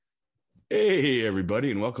Hey, everybody,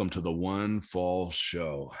 and welcome to the One Fall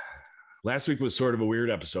Show. Last week was sort of a weird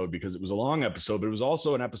episode because it was a long episode, but it was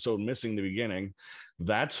also an episode missing the beginning.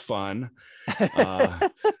 That's fun. Uh,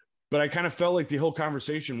 but I kind of felt like the whole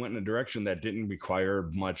conversation went in a direction that didn't require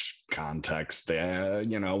much context.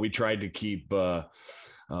 We tried to keep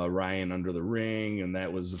Ryan under the ring, and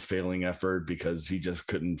that was a failing effort because he just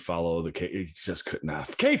couldn't follow he just couldn't.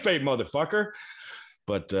 Kayfabe, motherfucker.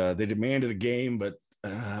 But they demanded a game, but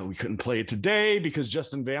we couldn't play it today because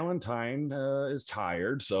Justin Valentine is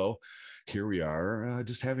tired. So here we are,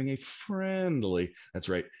 just having a that's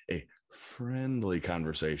right, a friendly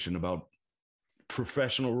conversation about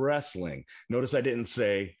professional wrestling. Notice I didn't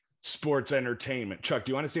say sports entertainment. Chuck, do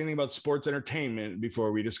you want to say anything about sports entertainment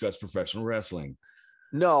before we discuss professional wrestling?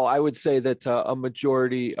 No, I would say that a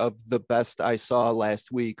majority of the best I saw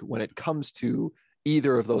last week when it comes to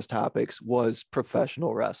either of those topics was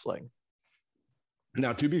professional wrestling.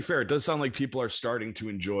 Now, to be fair, it does sound like people are starting to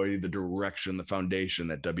enjoy the direction, the foundation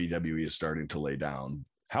that WWE is starting to lay down.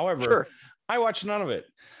 However, sure. I watched none of it,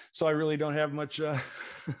 so I really don't have much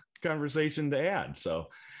conversation to add. So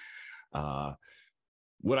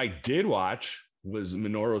what I did watch was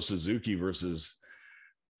Minoru Suzuki versus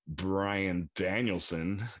Bryan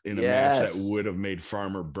Danielson in a match that would have made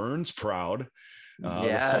Farmer Burns proud. The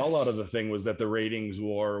fallout of the thing was that the ratings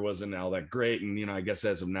war wasn't all that great. And, I guess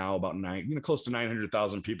as of now, about close to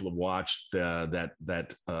 900,000 people have watched that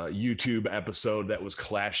YouTube episode that was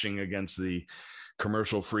clashing against the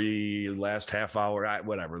commercial-free last half hour,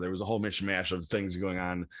 whatever. There was a whole mishmash of things going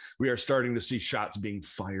on. We are starting to see shots being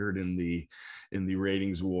fired in the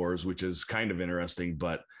ratings wars, which is kind of interesting,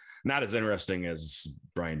 but not as interesting as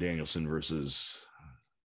Bryan Danielson versus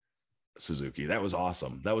Suzuki. That was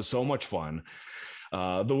awesome. That was so much fun.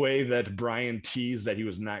 The way that Bryan teased that he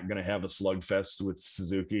was not going to have a slugfest with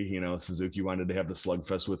Suzuki, Suzuki wanted to have the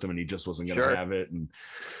slugfest with him and he just wasn't going to have it. And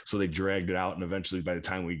so they dragged it out. And eventually by the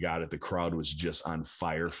time we got it, the crowd was just on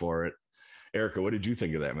fire for it. Erica, what did you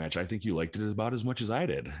think of that match? I think you liked it about as much as I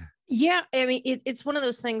did. Yeah. I mean, it's one of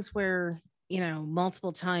those things where,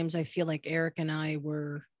 multiple times I feel like Eric and I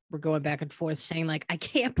were going back and forth saying like, I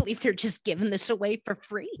can't believe they're just giving this away for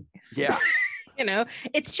free. Yeah.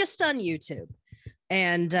 It's just on YouTube.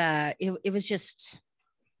 And it was just,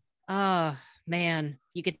 oh man,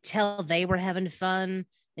 you could tell they were having fun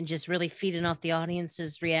and just really feeding off the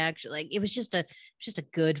audience's reaction. Like it was just a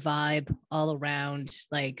good vibe all around.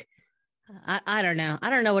 Like, I don't know. I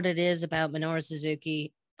don't know what it is about Minoru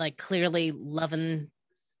Suzuki, like clearly loving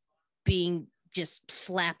being just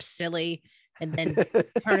slap silly and then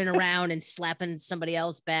turning around and slapping somebody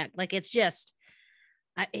else back. Like it's just,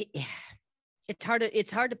 it's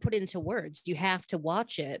hard to put into words. You have to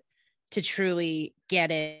watch it to truly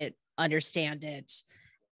get it, understand it,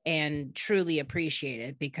 and truly appreciate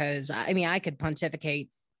it. Because I could pontificate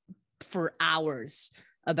for hours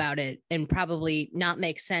about it and probably not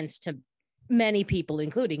make sense to many people,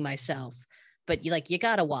 including myself. But you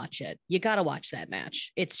gotta watch it. You gotta watch that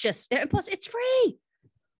match. It's just, plus it's free.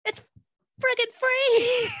 It's friggin'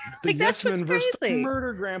 free. The Yesmin versus the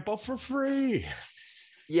Murder Grandpa for free.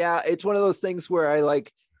 Yeah, it's one of those things where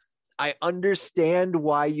I understand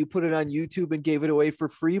why you put it on YouTube and gave it away for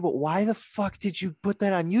free, but why the fuck did you put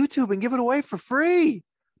that on YouTube and give it away for free?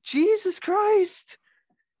 Jesus Christ.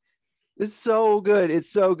 It's so good. It's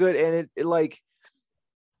so good. And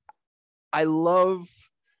I love,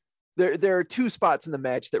 there are two spots in the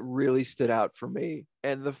match that really stood out for me.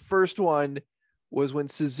 And the first one was when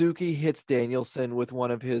Suzuki hits Danielson with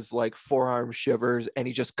one of his forearm shivers and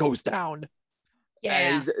he just goes down.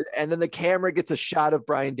 Yeah. And then the camera gets a shot of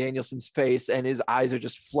Bryan Danielson's face and his eyes are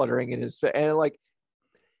just fluttering in his face. And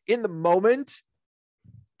in the moment,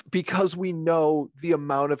 because we know the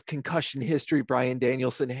amount of concussion history Bryan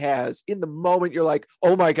Danielson has, in the moment, you're like,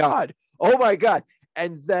 oh my God.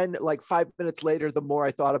 And then 5 minutes later, the more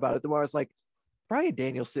I thought about it, the more I was like, Bryan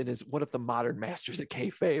Danielson is one of the modern masters at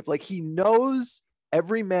kayfabe. He knows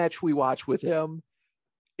every match we watch with him.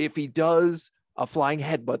 If he does a flying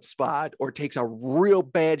headbutt spot or takes a real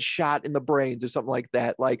bad shot in the brains or something like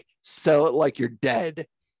that, sell it like you're dead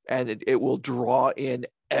and it will draw in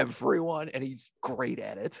everyone. And he's great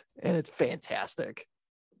at it. And it's fantastic.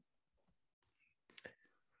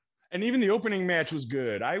 And even the opening match was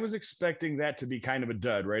good. I was expecting that to be kind of a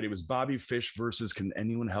dud, right? It was Bobby Fish versus, can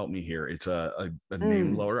anyone help me here? It's a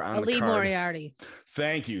name lower on the Lee card. Moriarty.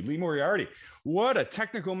 Thank you, Lee Moriarty. What a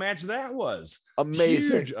technical match that was.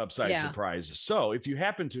 Amazing. Huge upside surprise. So if you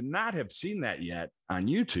happen to not have seen that yet on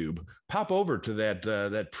YouTube, pop over to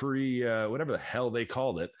that whatever the hell they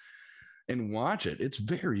called it and watch it. It's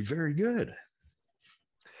very, very good.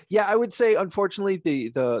 Yeah, I would say unfortunately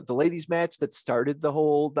the ladies match that started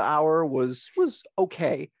the hour was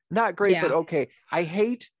okay. Not great, but okay. I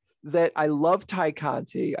hate that. I love Ty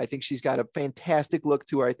Conti. I think she's got a fantastic look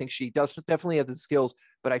to her. I think she does definitely have the skills,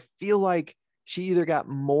 but I feel like she either got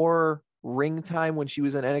more ring time when she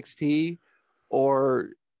was in NXT or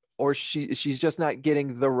she's just not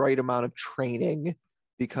getting the right amount of training,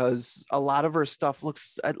 because a lot of her stuff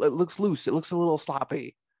looks loose. It looks a little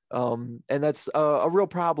sloppy. And that's a real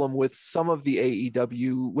problem with some of the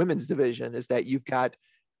AEW women's division, is that you've got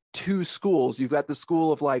two schools. You've got the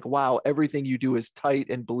school of like, wow, everything you do is tight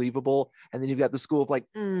and believable. And then you've got the school of like,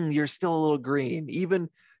 you're still a little green. Even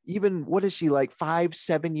what is she, like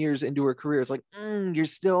 5-7 years into her career? It's like,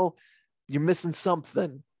 you're missing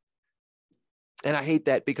something. And I hate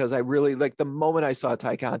that, because I really like, the moment I saw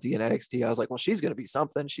Ty Conti in NXT, I was like, well, she's going to be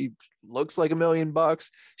something. She looks like $1 million.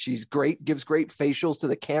 She's great, gives great facials to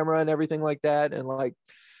the camera and everything like that. And like,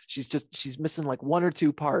 she's missing like 1 or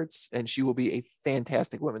 2 parts, and she will be a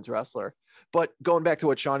fantastic women's wrestler. But going back to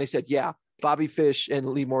what Shawnee said, yeah, Bobby Fish and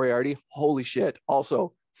Lee Moriarty, holy shit.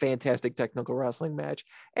 Also fantastic technical wrestling match.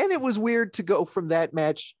 And it was weird to go from that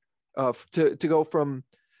match to go from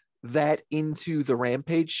that into the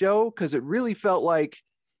Rampage show, because it really felt like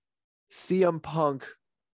CM Punk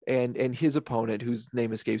and his opponent, whose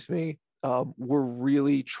name escapes me, were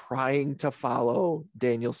really trying to follow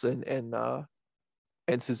Danielson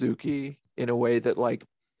and Suzuki in a way that, like,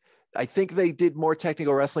 I think they did more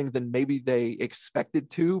technical wrestling than maybe they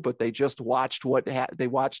expected to, but they just watched they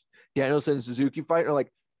watched Danielson and Suzuki fight, and are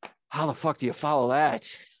like, how the fuck do you follow that?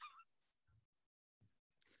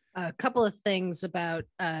 A couple of things about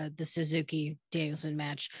the Suzuki Danielson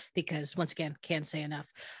match, because once again, can't say enough.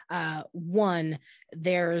 One,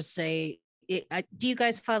 there's do you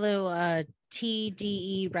guys follow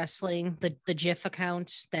TDE Wrestling, the GIF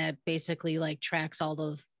account that basically like tracks all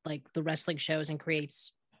of like the wrestling shows and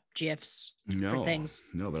creates GIFs for things?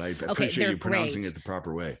 No, but I appreciate you pronouncing it the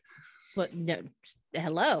proper way. But no,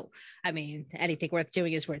 hello. I mean, anything worth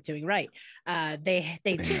doing is worth doing right. They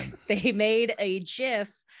made a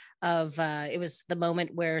GIF of it was the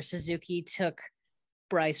moment where Suzuki took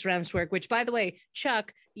Bryce Remsburg, which, by the way,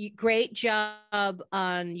 Chuck, great job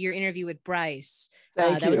on your interview with Bryce.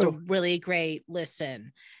 That was a really great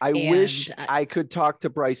listen. I wish I could talk to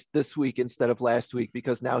Bryce this week instead of last week,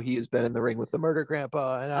 because now he has been in the ring with the Murder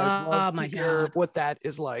Grandpa, and I'd love to hear what that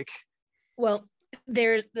is like. Well,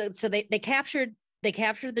 they captured the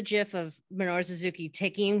GIF of Minoru Suzuki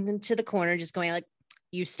taking him to the corner, just going like,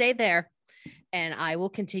 "You stay there, and I will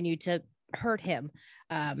continue to hurt him."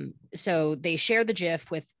 So they shared the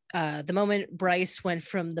GIF with the moment Bryce went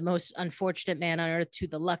from the most unfortunate man on earth to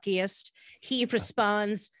the luckiest. He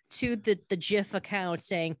responds to the GIF account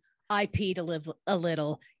saying, "I peed a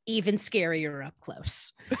little, even scarier up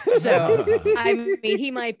close." So I mean,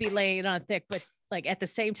 he might be laying on thick, but like at the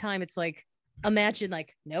same time, it's like, imagine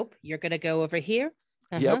like, nope, you're gonna go over here.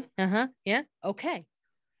 Yeah, okay.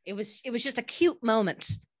 It was just a cute moment.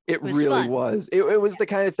 It really fun. Was. It was the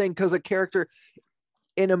kind of thing, because a character,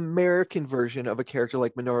 an American version of a character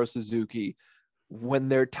like Minoru Suzuki, when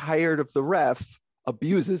they're tired of the ref,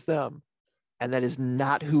 abuses them. And that is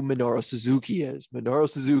not who Minoru Suzuki is. Minoru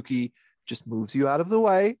Suzuki just moves you out of the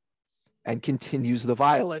way and continues the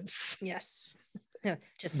violence. Yes.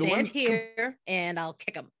 Just stand here and I'll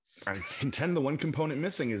kick him. I contend the one component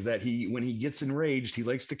missing is that when he gets enraged, he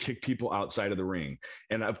likes to kick people outside of the ring.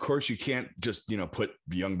 And of course you can't just, put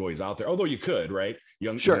young boys out there, although you could, right?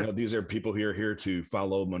 Sure. These are people who are here to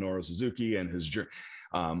follow Minoru Suzuki and his journey,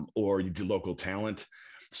 or you do local talent,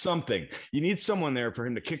 something. You need someone there for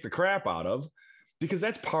him to kick the crap out of, because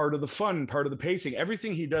that's part of the fun, part of the pacing.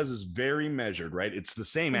 Everything he does is very measured, right? It's the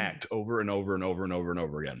same act over and over and over and over and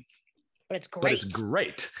over again. But it's great. But it's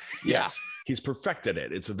great. Yeah. Yes. He's perfected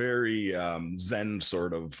it. It's a very Zen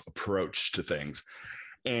sort of approach to things.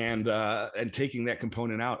 And taking that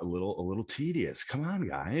component out a little tedious. Come on,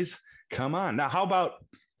 guys. Come on. Now, how about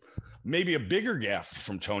maybe a bigger gaffe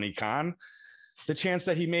from Tony Khan? The chance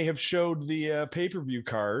that he may have showed the pay-per-view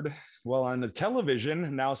card while on the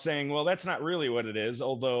television, now saying, well, that's not really what it is.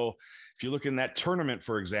 Although if you look in that tournament,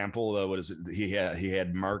 for example, what is it? He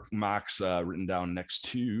had Mox written down next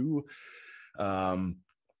to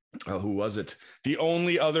who was it? The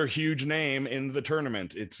only other huge name in the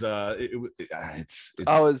tournament.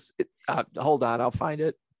 Hold on, I'll find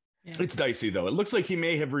it. Yeah. It's dicey though. It looks like he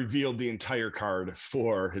may have revealed the entire card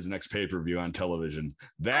for his next pay-per-view on television.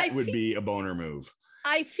 That would be a boner move.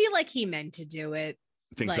 I feel like he meant to do it.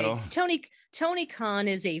 Think so? Tony Khan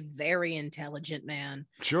is a very intelligent man.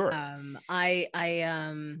 Sure.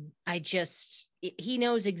 He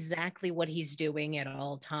knows exactly what he's doing at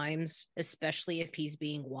all times, especially if he's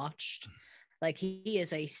being watched. Like, he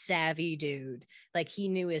is a savvy dude. Like, he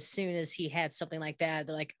knew as soon as he had something like that,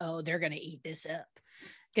 they're like, oh, they're going to eat this up.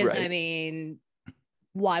 Because, Right. I mean,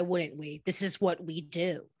 why wouldn't we? This is what we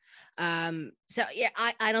do. So, yeah,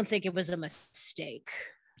 I don't think it was a mistake.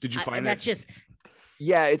 Did you find that's just...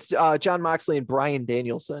 Yeah, it's Jon Moxley and Bryan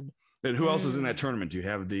Danielson. And who else is in that tournament? Do you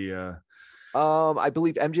have the... I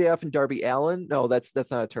believe MJF and Darby Allin. No, that's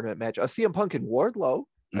not a tournament match. CM Punk and Wardlow,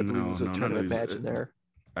 I believe, was a tournament match in there.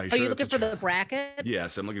 Are you looking for the bracket?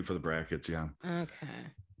 Yes, I'm looking for the brackets. Yeah. Okay.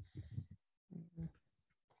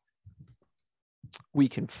 We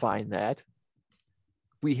can find that.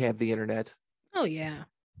 We have the internet. Oh yeah,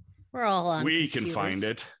 we're all on. We computers. can find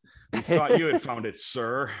it. We thought you had found it,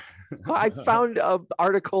 sir. I found an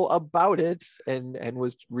article about it and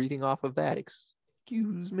was reading off of that.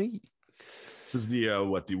 Excuse me. This is the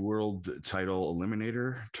the world title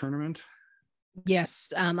eliminator tournament.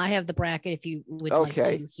 Yes, I have the bracket if you would like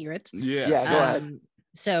to hear it. Yes. Yeah, go ahead.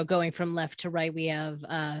 So going from left to right, we have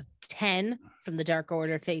 10 from the Dark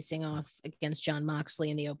Order facing off against Jon Moxley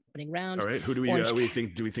in the opening round. All right, who do we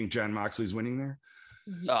think? Do we think Jon Moxley's winning there?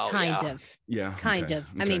 Kind of. Yeah. Kind of.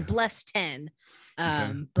 Okay. I mean, bless 10.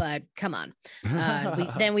 But come on.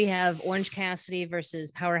 Then we have Orange Cassidy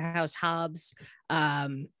versus Powerhouse Hobbs.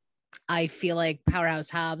 I feel like Powerhouse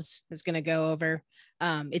Hobbs is going to go over.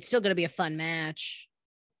 It's still going to be a fun match,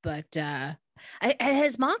 but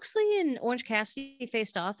has Moxley and Orange Cassidy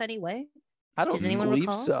faced off anyway? I don't believe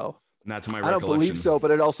recall? so. Not to my recollection. I don't believe so, but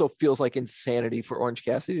it also feels like insanity for Orange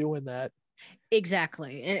Cassidy to win that.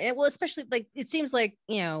 Exactly. And well, especially like, it seems like,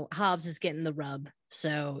 Hobbs is getting the rub.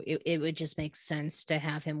 So it would just make sense to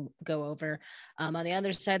have him go over. On the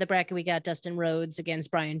other side of the bracket, we got Dustin Rhodes against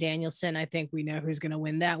Bryan Danielson. I think we know who's going to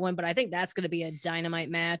win that one, but I think that's going to be a dynamite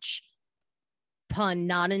match. Pun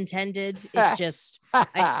not intended. It's just,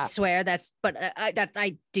 I swear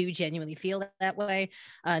I do genuinely feel that way.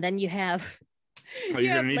 Then you have... you're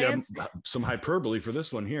going to need some hyperbole for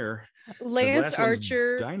this one here. Lance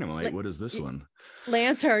Archer. Dynamite. What is this one?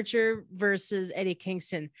 Lance Archer versus Eddie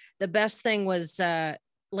Kingston. The best thing was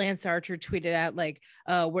Lance Archer tweeted out like,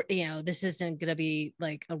 this isn't going to be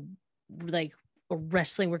like a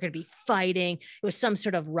wrestling, we're going to be fighting. It was some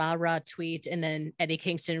sort of rah-rah tweet, and then Eddie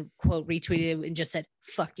Kingston quote retweeted it and just said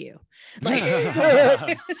fuck you,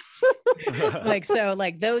 like so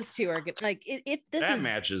like those two are good. Like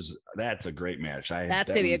that's a great match.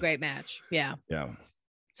 That's gonna be a great match. Yeah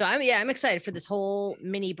So I'm excited for this whole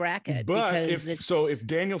mini bracket. But if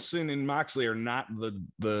Danielson and Moxley are not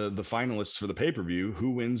the finalists for the pay-per-view,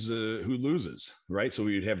 who wins? Who loses? Right. So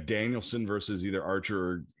we'd have Danielson versus either Archer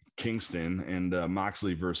or Kingston, and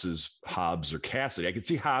Moxley versus Hobbs or Cassidy. I could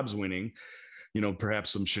see Hobbs winning,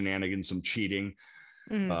 perhaps some shenanigans, some cheating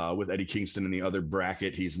with Eddie Kingston in the other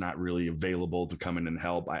bracket. He's not really available to come in and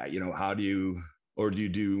help. How do you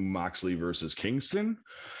do Moxley versus Kingston?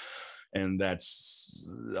 And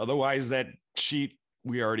that's otherwise that sheet.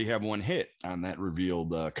 We already have one hit on that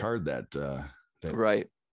revealed card that right.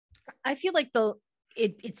 I feel like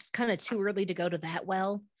it's kind of too early to go to that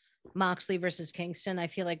well. Moxley versus Kingston. I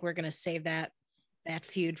feel like we're going to save that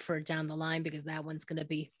feud for down the line, because that one's going to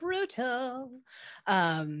be brutal.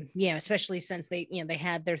 Especially since they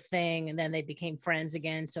had their thing and then they became friends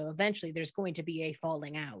again. So eventually there's going to be a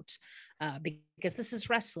falling out, because this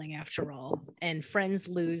is wrestling after all, and friends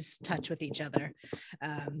lose touch with each other.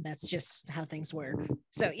 That's just how things work.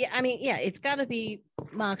 So it's got to be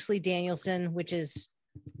Moxley Danielson, which is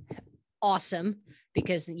awesome,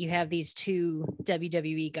 because you have these two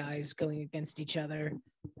WWE guys going against each other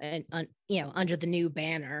and under the new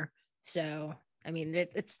banner. So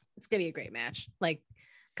it's gonna be a great match. Like,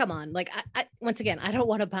 come on. Like, I once again, I don't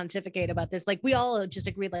want to pontificate about this. Like, we all just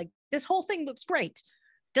agree, like, this whole thing looks great.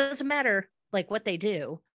 Doesn't matter like what they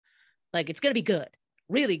do. Like, it's gonna be good,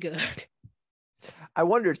 really good. I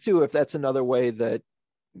wonder too if that's another way that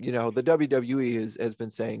the WWE has been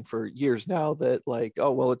saying for years now that, like,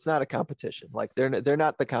 oh well, it's not a competition. Like, they're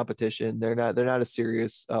not the competition. They're not a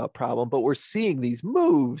serious problem. But we're seeing these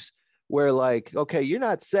moves where, like, okay, you're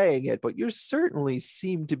not saying it, but you certainly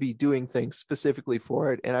seem to be doing things specifically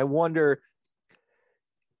for it. And I wonder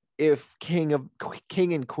if King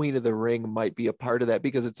and Queen of the Ring might be a part of that,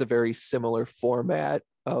 because it's a very similar format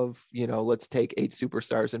of, let's take 8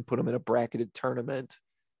 superstars and put them in a bracketed tournament.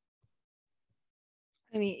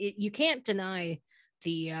 I mean, you can't deny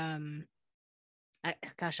the I'm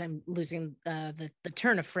losing the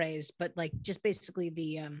turn of phrase, but like, just basically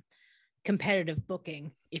the competitive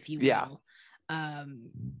booking, if you will.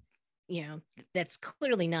 That's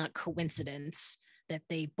clearly not coincidence that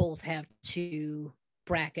they both have 2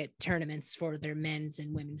 bracket tournaments for their men's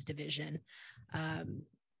and women's division.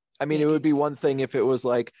 It would be one thing if it was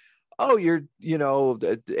like, oh, the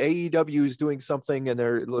AEW is doing something and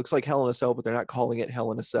it looks like Hell in a Cell, but they're not calling it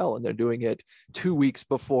Hell in a Cell, and they're doing it 2 weeks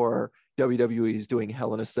before WWE is doing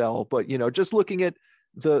Hell in a Cell. But, just looking at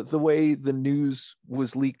the way the news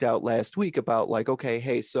was leaked out last week about like, okay,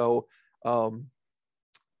 hey, so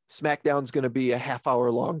SmackDown's going to be a half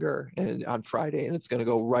hour longer and on Friday, and it's going to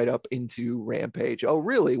go right up into Rampage. Oh,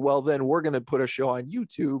 really? Well, then we're going to put a show on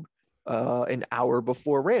YouTube an hour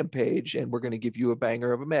before Rampage, and we're going to give you a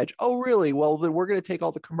banger of a match. Oh, really? Well, then we're going to take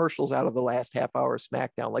all the commercials out of the last half hour of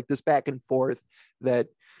SmackDown, like this back and forth that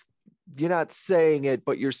you're not saying it,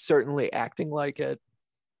 but you're certainly acting like it.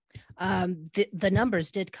 The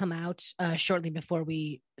numbers did come out shortly before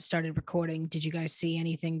we started recording. Did you guys see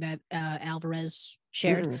anything that Alvarez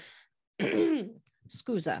shared?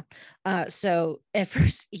 Scusa. So at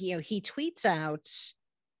first, he tweets out,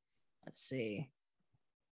 let's see.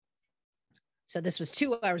 So this was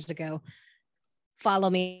 2 hours ago. Follow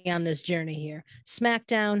me on this journey here.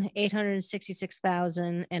 SmackDown,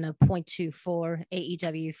 866,000 and a 0.24.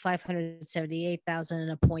 AEW, 578,000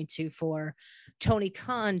 and a 0.24. Tony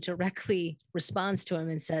Khan directly responds to him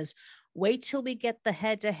and says, wait till we get the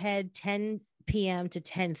head-to-head 10 p.m. to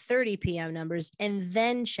 10:30 p.m. numbers and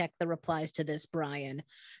then check the replies to this, Brian.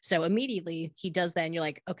 So immediately he does that and you're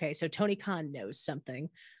like, okay, so Tony Khan knows something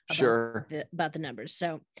about the numbers.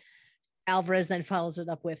 So Alvarez then follows it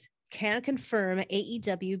up with, can confirm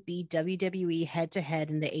AEW beat WWE head to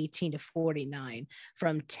head in the 18 to 49.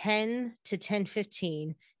 From 10 to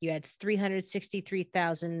 10:15, you had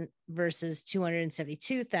 363,000 versus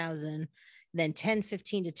 272,000. Then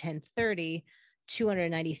 10:15 to 10:30,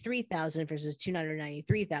 293,000 versus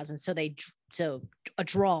 293,000. So a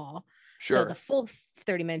draw. Sure. So the full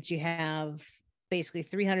 30 minutes you have basically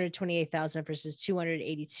 328,000 versus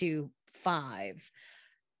 282,500.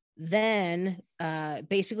 Then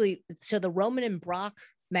basically, so the Roman and Brock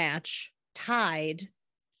match tied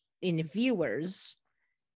in viewers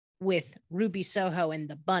with Ruby Soho and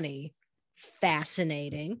the Bunny.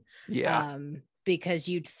 Fascinating. Yeah. Because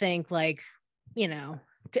you'd think like,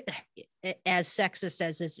 as sexist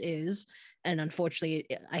as this is, and unfortunately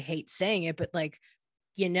I hate saying it, but like,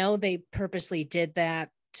 they purposely did that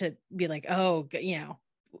to be like, oh,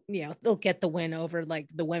 they'll get the win over like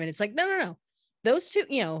the women. It's like, no. Those two,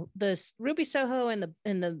 the Ruby Soho and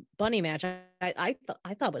the Bunny match, I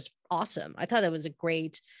thought was awesome. I thought that was a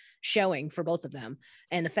great showing for both of them.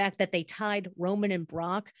 And the fact that they tied Roman and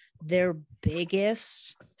Brock, their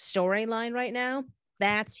biggest storyline right now,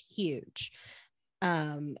 that's huge.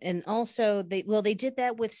 And also they did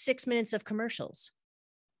that with 6 minutes of commercials.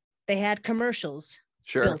 They had commercials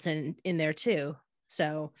built in there too.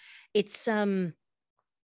 So it's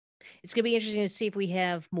going to be interesting to see if we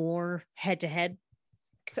have more head-to-head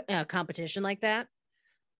competition like that.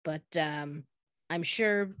 But I'm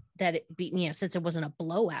sure that since it wasn't a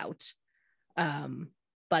blowout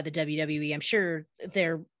by the WWE, I'm sure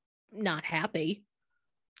they're not happy.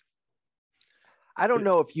 I don't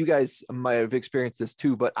know if you guys might have experienced this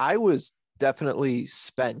too, but I was definitely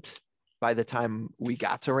spent by the time we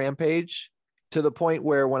got to Rampage, to the point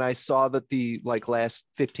where when I saw that the last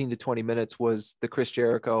 15 to 20 minutes was the Chris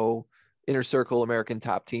Jericho Inner Circle American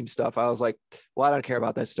Top Team stuff, I was like, well, I don't care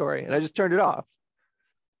about that story. And I just turned it off.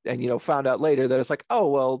 And, found out later that it's like, oh,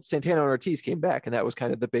 well, Santana and Ortiz came back, and that was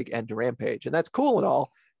kind of the big end to Rampage. And that's cool and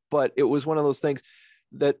all, but it was one of those things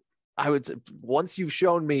that once you've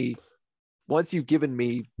given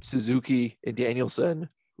me Suzuki and Danielson,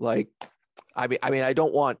 I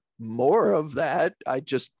don't want more of that. I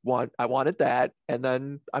wanted that, and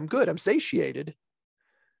then I'm good. I'm satiated.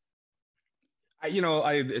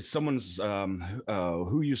 It's someone's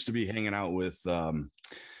who used to be hanging out with I'm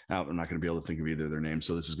not going to be able to think of either of their names,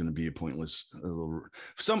 so this is going to be a pointless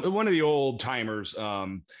one of the old timers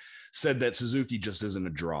said that Suzuki just isn't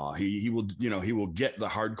a draw. He will get the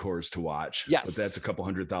hardcores to watch. Yes, but that's a couple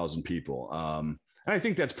 100,000 people. And I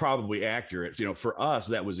think that's probably accurate. For us,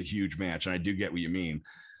 that was a huge match, and I do get what you mean.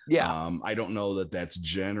 Yeah. I don't know that that's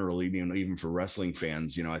generally, even for wrestling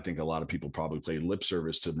fans, I think a lot of people probably play lip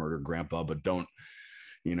service to Murder Grandpa, but don't,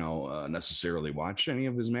 necessarily watch any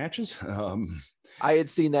of his matches. I had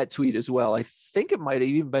seen that tweet as well. I think it might have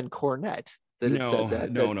even been Cornette that had said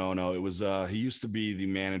that. No. It was, he used to be the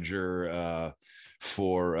manager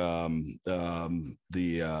for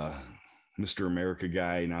the Mr. America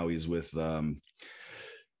guy. Now he's with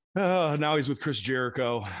Now he's with Chris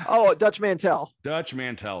Jericho. Oh, Dutch Mantel. Dutch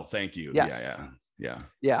Mantel. Thank you. Yes.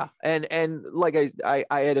 Yeah. And like I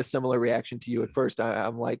had a similar reaction to you at first.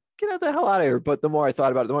 I'm like, get the hell out of here. But the more I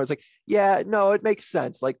thought about it, the more I was like, yeah, no, it makes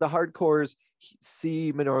sense. Like the hardcores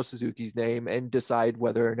see Minoru Suzuki's name and decide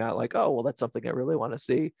whether or not like, oh, well, that's something I really want to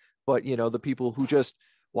see. But the people who just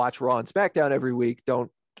watch Raw and SmackDown every week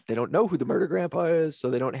don't know who the Murder Grandpa is,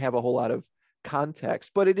 so they don't have a whole lot of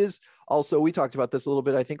context. But it is also, we talked about this a little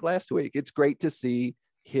bit, I think last week. It's great to see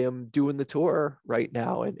him doing the tour right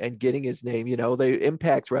now and getting his name. They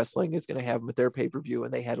Impact Wrestling is going to have him at their pay-per-view,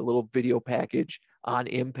 and they had a little video package on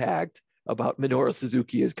Impact about Minoru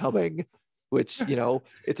Suzuki is coming, which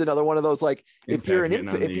it's another one of those like Impact, if you're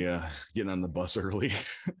getting on the bus early.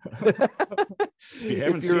 If you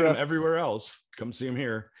haven't seen him everywhere else, come see him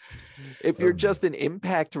here. If you're just an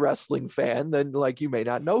Impact Wrestling fan, then like you may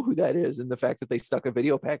not know who that is, and the fact that they stuck a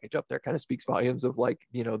video package up there kind of speaks volumes of like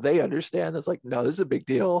they understand. It's like, no, this is a big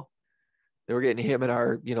deal. They were getting him in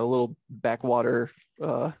our little backwater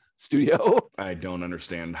studio. I don't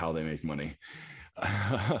understand how they make money.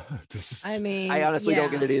 I honestly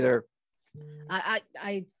don't get it either.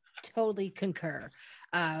 I totally concur.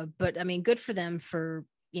 But I mean, good for them for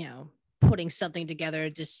putting something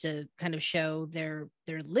together just to kind of show their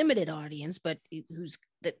limited audience, but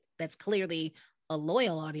that's clearly a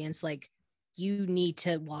loyal audience. Like, you need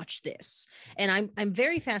to watch this. And I'm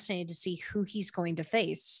very fascinated to see who he's going to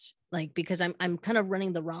face. Like, because I'm kind of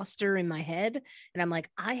running the roster in my head, and I'm like,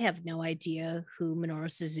 I have no idea who Minoru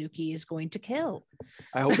Suzuki is going to kill.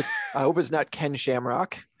 I hope it's not Ken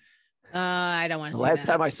Shamrock. I don't want to see Last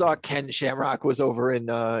that. time I saw Ken Shamrock was over in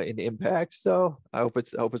Impact, so I hope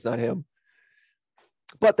it's not him.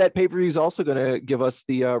 But that pay-per-view is also going to give us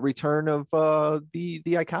the return of the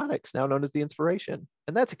Iconics, now known as the Inspiration,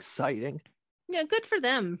 and that's exciting. Yeah, good for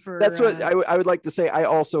them. That's what I would like to say. I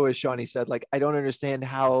also, as Shawnee said, like, I don't understand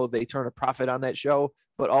how they turn a profit on that show,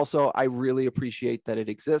 but also I really appreciate that it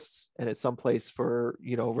exists and it's someplace for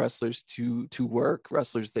wrestlers to work,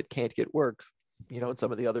 wrestlers that can't get work, in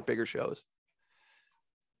some of the other bigger shows.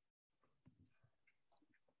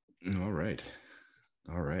 All right.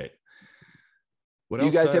 What do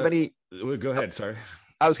you guys have any? Go ahead. Sorry.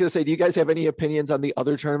 I was going to say, do you guys have any opinions on the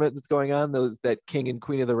other tournament that's going on? That King and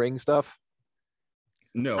Queen of the Ring stuff?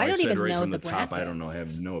 No, I said right from the top, I don't know. I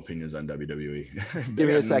have no opinions on WWE. Give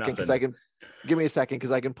me a second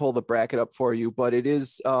because I can pull the bracket up for you, but it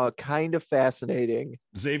is kind of fascinating.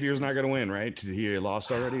 Xavier's not going to win, right? He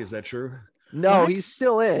lost already. Is that true? No, he's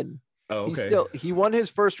still in. Oh, okay. He won his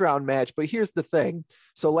first round match, but here's the thing.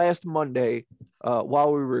 So last Monday,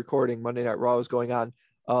 while we were recording, Monday Night Raw was going on.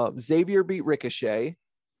 Xavier beat Ricochet,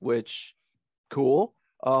 which cool.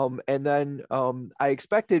 And then I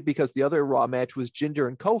expected, because the other Raw match was Jinder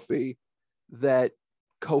and Kofi, that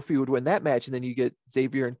Kofi would win that match, and then you get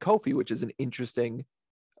Xavier and Kofi, which is an interesting,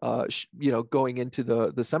 going into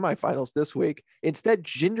the semifinals this week. Instead,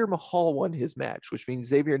 Jinder Mahal won his match, which means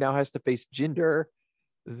Xavier now has to face Jinder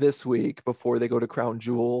this week before they go to Crown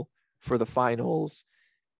Jewel for the finals.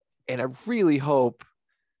 And I really hope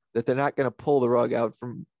that they're not going to pull the rug out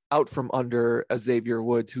from under a Xavier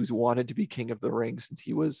Woods, who's wanted to be King of the Ring since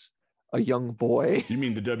he was a young boy. You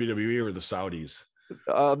mean the WWE or the Saudis?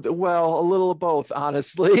 Well, a little of both,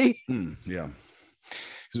 honestly. Yeah.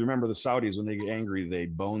 Because remember, the Saudis, when they get angry, they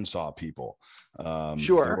bone saw people.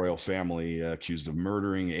 Sure. The royal family accused of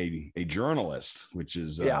murdering a journalist, which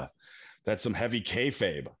is that's some heavy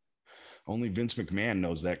kayfabe. Only Vince McMahon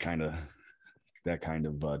knows that kind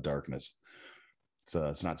of darkness. So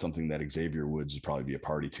it's not something that Xavier Woods would probably be a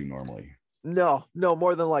party to normally. No,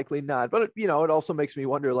 more than likely not. But it also makes me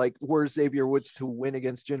wonder, like, were Xavier Woods to win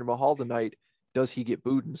against Jinder Mahal tonight, does he get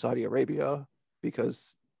booed in Saudi Arabia?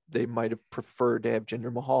 Because they might have preferred to have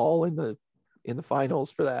Jinder Mahal in the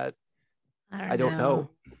finals for that. I don't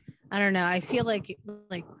know. I don't know. I feel like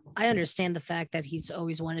I understand the fact that he's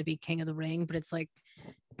always wanted to be King of the Ring, but it's like,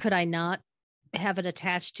 could I not have it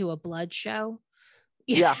attached to a blood show?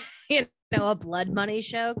 Yeah. A blood money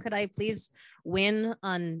show? Could I please win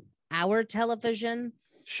on our television?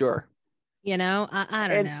 Sure. I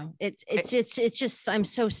don't know. It's just, I'm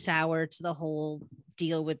so sour to the whole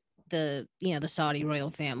deal with the Saudi royal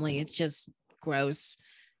family. It's just gross.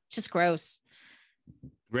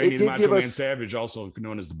 Randy Macho Man Savage, also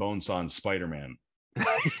known as the Bonesaw and Spider-Man.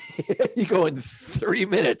 You go in 3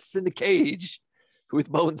 minutes in the cage with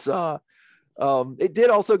Bonesaw. It did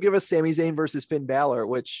also give us Sami Zayn versus Finn Balor,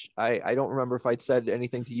 which I don't remember if I'd said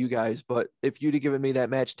anything to you guys, but if you'd have given me that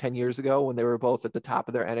match 10 years ago when they were both at the top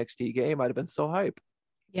of their NXT game, I'd have been so hype.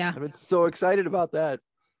 Yeah. I've been so excited about that.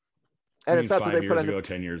 And it's not that they put on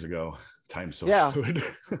 10 years ago. Time's so fluid.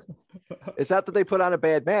 It's not that they put on a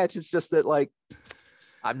bad match. It's just that like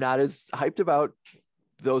I'm not as hyped about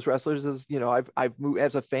those wrestlers as, you know, I've moved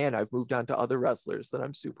as a fan. I've moved on to other wrestlers that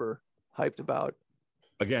I'm super hyped about.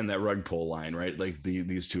 Again, that rug pull line, right? Like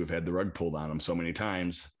these two have had the rug pulled on them so many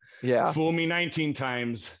times. Yeah. Fool me 19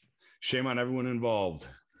 times. Shame on everyone involved.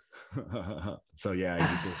 So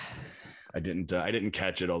yeah, I didn't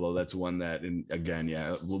catch it, although that's one that, and again,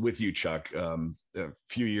 yeah, with you, Chuck, a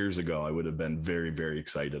few years ago, I would have been very, very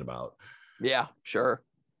excited about. Yeah, sure.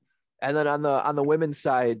 And then on the women's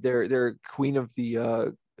side, they're queen of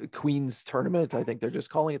the Queen's tournament. I think they're just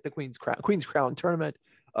calling it the Queen's Crown tournament.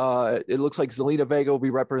 It looks like Zelina Vega will be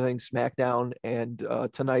representing SmackDown, and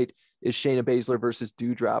tonight is Shayna Baszler versus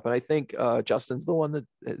Doudrop. And I think Justin's the one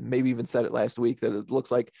that maybe even said it last week, that it looks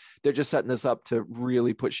like they're just setting this up to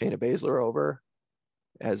really put Shayna Baszler over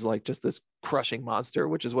as like just this crushing monster,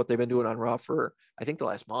 which is what they've been doing on Raw for, I think, the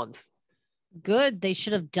last month. Good. They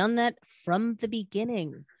should have done that from the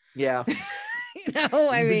beginning. Yeah.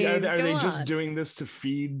 I mean, are they just doing this to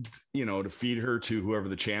feed her to whoever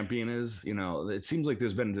the champion is? It seems like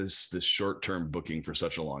there's been this short-term booking for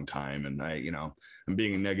such a long time, and I'm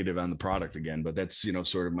being negative on the product again, but that's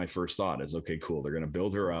sort of my first thought is, okay, cool, they're going to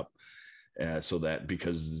build her up so that,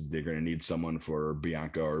 because they're going to need someone for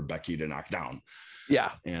Bianca or Becky to knock down.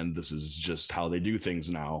 Yeah. And this is just how they do things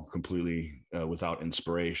now, completely without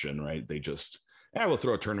inspiration, right? They just, we'll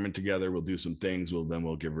throw a tournament together. We'll do some things.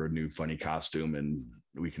 We'll give her a new funny costume and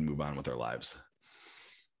we can move on with our lives.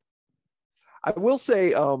 I will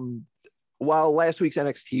say, while last week's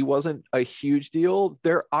NXT wasn't a huge deal,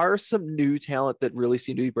 there are some new talent that really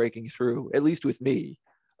seem to be breaking through, at least with me.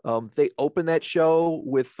 They opened that show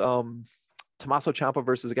with Tommaso Ciampa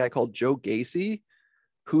versus a guy called Joe Gacy,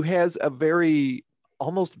 who has a very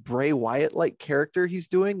almost Bray Wyatt-like character he's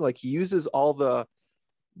doing. Like, he uses all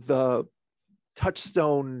the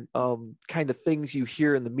touchstone kind of things you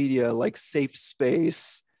hear in the media, like safe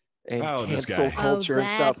space and cancel culture and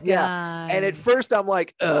stuff. Guy. Yeah. And at first I'm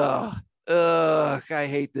like, ugh, I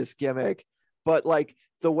hate this gimmick. But like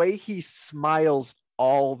the way he smiles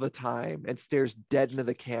all the time and stares dead into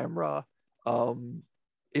the camera,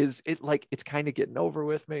 is it like, it's kind of getting over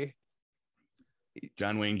with me.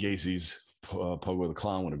 John Wayne Gacy's Pogo the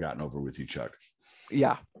Clown would have gotten over with you, Chuck.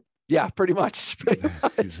 Yeah, pretty much.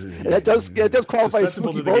 That does qualify as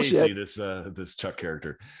spooky bullshit. Gacy, this Chuck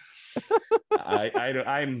character. I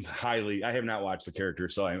have not watched the character,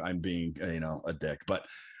 so I'm being a dick, but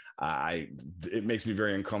it makes me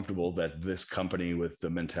very uncomfortable that this company with the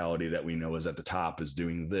mentality that we know is at the top is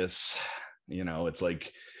doing this. It's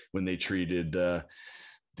like when they treated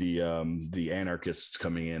the anarchists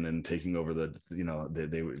coming in and taking over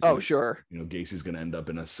sure. Gacy's going to end up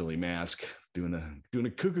in a silly mask doing a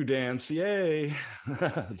cuckoo dance. Yay.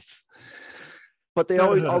 But they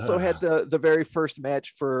always also had the very first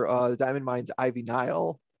match for the Diamond Mines, Ivy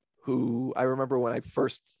Nile, who I remember when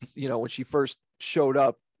when she first showed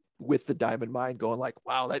up with the Diamond Mine, going like,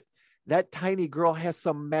 wow, that tiny girl has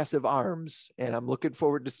some massive arms, and I'm looking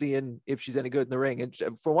forward to seeing if she's any good in the ring. And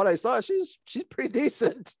from what I saw, she's pretty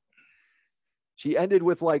decent. She ended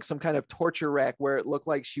with like some kind of torture rack where it looked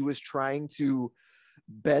like she was trying to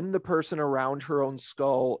bend the person around her own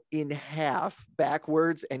skull in half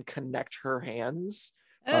backwards and connect her hands.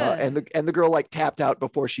 And the girl like tapped out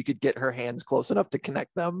before she could get her hands close enough to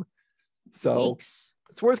connect them. So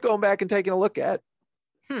It's worth going back and taking a look at.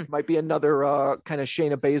 Might be another kind of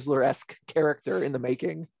Shayna Baszler-esque character in the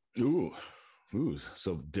making. Ooh,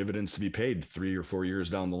 so dividends to be paid 3 or 4 years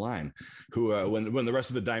down the line. Who when the rest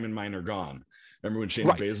of the Diamond Mine are gone. Remember when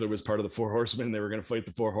Shayna Baszler was part of the Four Horsemen? They were going to fight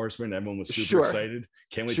the Four Horsemen. Everyone was super excited.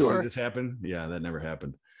 Can't wait to see this happen. Yeah, that never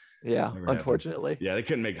happened. Yeah, unfortunately. Yeah, they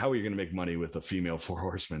couldn't how are you going to make money with a female Four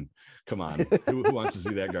Horsemen? Come on. who wants to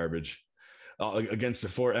see that garbage? Against the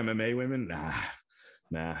 4 MMA women?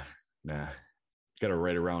 Nah. Got to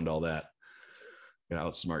write around all that. You know,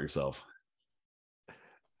 outsmart yourself.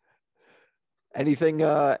 Anything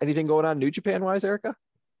going on New Japan wise, Erica?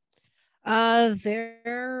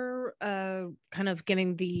 They're kind of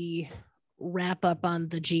getting the wrap up on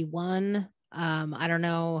the G1. I don't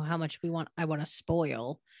know how much I want to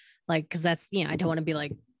spoil, like, because that's, I don't want to be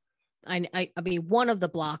like, I mean, one of the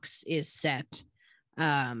blocks is set.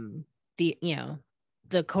 The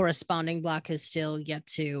corresponding block is still yet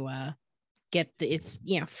to get its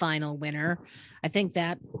final winner. I think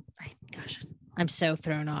that, gosh, I'm so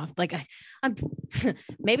thrown off. Like I'm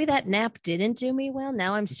maybe that nap didn't do me well.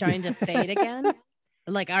 Now I'm starting to fade again.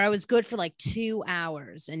 Like I was good for like 2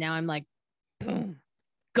 hours and now I'm like, boom,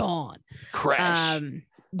 gone. Crash.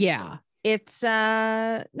 Yeah. It's no,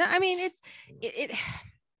 I mean it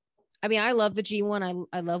I mean, I love the G1.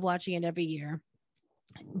 I love watching it every year.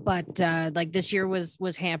 But like this year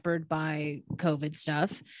was hampered by COVID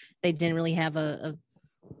stuff. They didn't really have a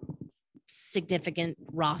significant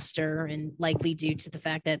roster, and likely due to the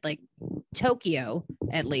fact that like Tokyo,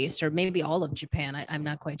 at least, or maybe all of Japan, I'm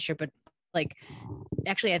not quite sure, but like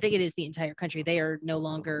actually I think it is the entire country, they are no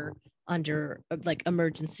longer under like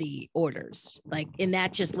emergency orders, like, and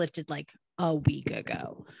that just lifted like a week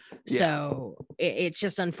ago. Yes. So it's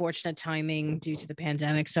just unfortunate timing due to the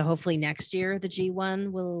pandemic. So hopefully next year the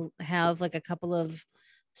G1 will have like a couple of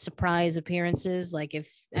surprise appearances. Like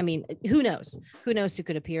if, I mean, who knows who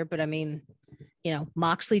could appear, but I mean, you know,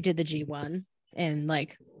 Moxley did the G1 and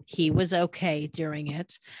like he was okay during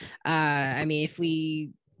it. I mean, if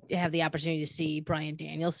we have the opportunity to see Bryan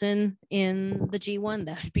Danielson in the G1,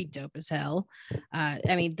 that would be dope as hell.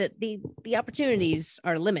 I mean, the opportunities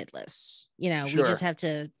are limitless. You know, sure. We just have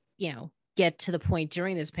to, you know, get to the point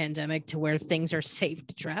during this pandemic to where things are safe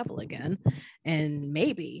to travel again. And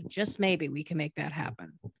maybe, just maybe, we can make that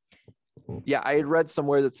happen. Yeah, I had read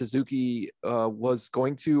somewhere that Suzuki was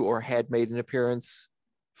going to or had made an appearance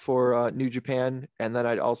for New Japan. And then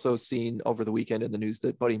I'd also seen over the weekend in the news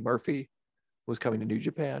that Buddy Murphy was coming to New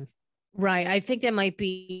Japan. Right. I think that might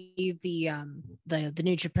be the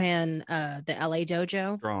New Japan, the LA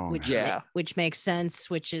dojo, which makes sense,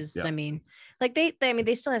 which is, I mean, like they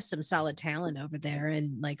still have some solid talent over there.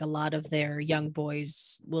 And like a lot of their young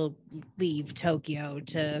boys will leave Tokyo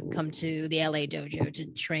to come to the LA dojo to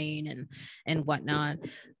train and whatnot.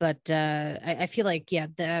 But I feel like,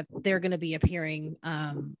 that they're going to be appearing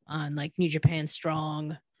on like New Japan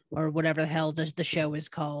Strong or whatever the hell the show is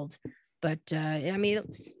called. But I mean,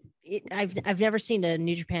 I've never seen a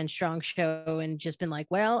New Japan Strong show and just been like,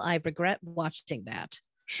 well, I regret watching that.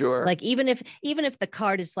 Sure. Like even if the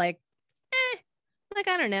card is like, like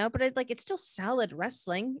I don't know, but it's still solid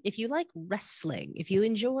wrestling. If you like wrestling, if you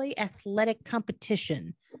enjoy athletic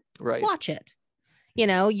competition, right, watch it. You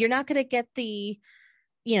know, you're not going to get the,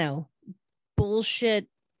 you know, bullshit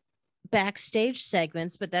backstage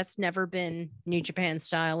segments, but that's never been New Japan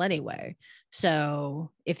style anyway.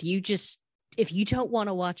 So if you don't want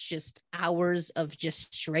to watch just hours of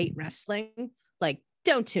just straight wrestling, like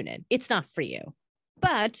don't tune in. It's not for you.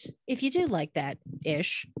 But if you do like that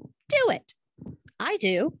ish, do it. I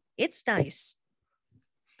do. It's nice.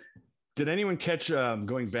 Did anyone catch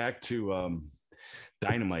going back to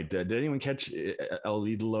Dynamite? Did anyone catch El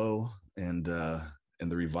Idolo and the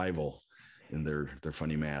Revival in their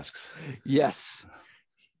funny masks? Yes.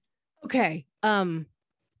 Okay.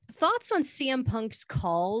 Thoughts on CM Punk's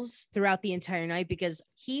calls throughout the entire night, because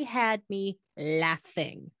he had me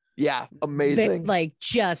laughing. Yeah, amazing. Like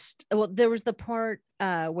there was the part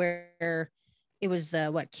where it was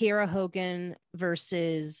Kiera Hogan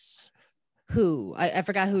versus who? I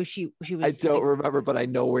forgot who she was. I don't remember, but I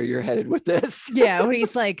know where you're headed with this. Yeah, where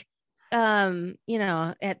he's like, I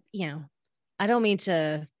don't mean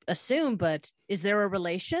to assume, but is there a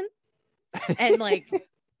relation? And like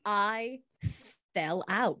I fell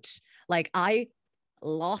out. Like I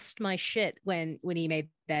lost my shit when he made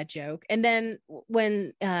that joke. And then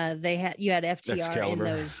when you had FTR Excalibur in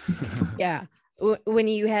those when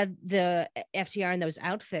you had the FTR in those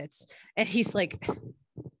outfits, and he's like,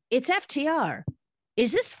 it's FTR.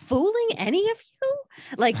 Is this fooling any of you?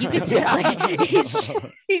 Like you could tell, like,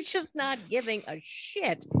 he's just not giving a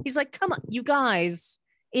shit. He's like, come on, you guys,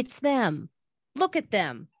 it's them. Look at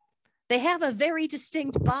them. They have a very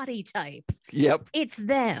distinct body type. Yep. It's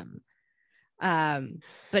them.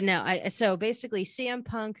 But no, so basically CM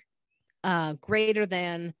Punk greater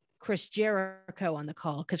than Chris Jericho on the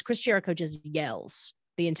call, because Chris Jericho just yells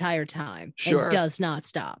the entire time and does not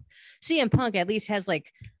stop. CM Punk at least has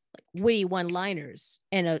like witty one-liners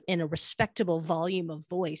and a respectable volume of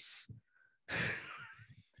voice.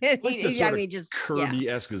 Just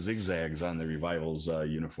Kirby-esque zigzags on the Revival's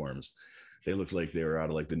uniforms. They look like they were out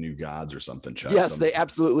of like the New Gods or something. Chuck. Yes, they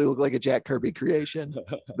absolutely look like a Jack Kirby creation.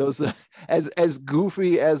 Those as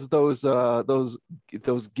goofy as those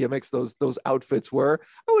gimmicks, those outfits were.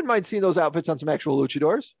 I wouldn't mind seeing those outfits on some actual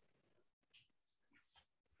luchadors.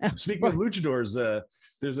 Speaking of luchadors,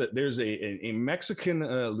 there's a Mexican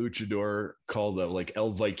luchador called like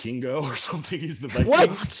El Vikingo or something. He's the Viking.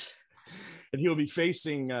 What? And he'll be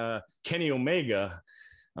facing Kenny Omega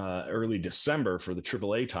early December for the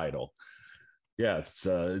AAA title. Yeah, it's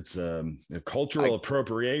a cultural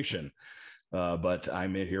appropriation, but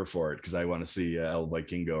I'm here for it because I want to see El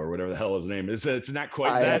Vikingo or whatever the hell his name is. It's not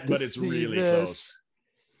quite that, but it's really close.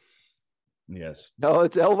 Yes. No,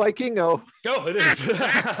 it's El Vikingo. Oh, it is.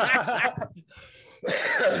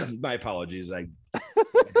 My apologies. I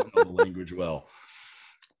don't know the language well.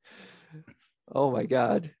 Oh my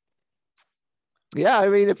God. Yeah, I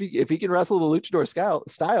mean, if he can wrestle the luchador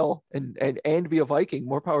style and be a Viking,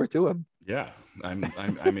 more power to him. Yeah, I'm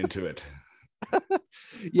into it.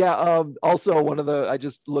 Yeah. Also, I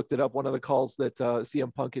just looked it up. One of the calls that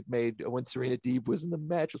CM Punk had made when Serena Deeb was in the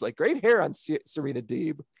match was like, great hair on Serena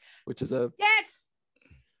Deeb, which is a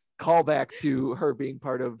callback to her being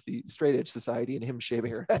part of the Straight Edge Society and him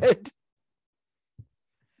shaving her head.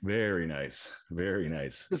 Very nice. Very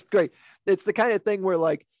nice. It's great. It's the kind of thing where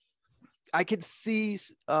like I could see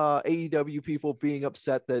AEW people being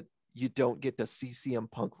upset that you don't get to see CM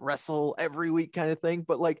Punk wrestle every week kind of thing.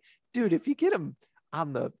 But like, dude, if you get him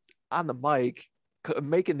on the mic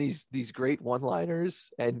making these great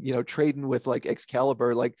one-liners and, you know, trading with like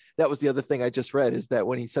Excalibur, like that was the other thing I just read is that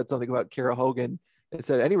when he said something about Kara Hogan, it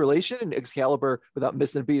said any relation, and Excalibur without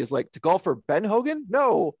missing a beat is like, to golfer Ben Hogan?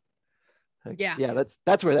 No. Yeah,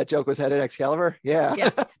 that's where that joke was headed, Excalibur. Yeah.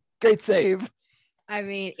 Great save. I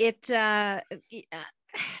mean, here's the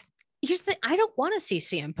I don't want to see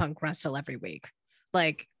CM Punk wrestle every week.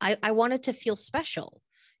 Like I want it to feel special.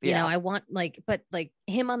 You know, I want but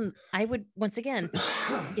him on, I would, once again,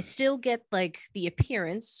 you still get like the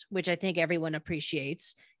appearance, which I think everyone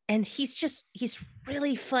appreciates. And he's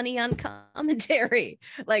really funny on commentary.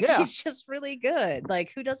 Like he's just really good.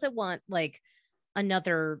 Like who doesn't want like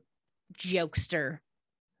another jokester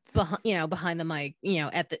behind the mic,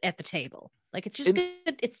 at the table. Like it's just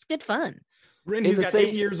good. It's good fun. Rin, he's got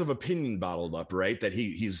 8 years of opinion bottled up, right? That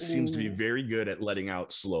he seems to be very good at letting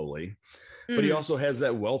out slowly, but he also has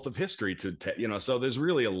that wealth of history so there's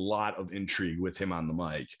really a lot of intrigue with him on the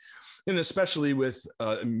mic, and especially with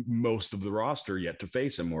most of the roster yet to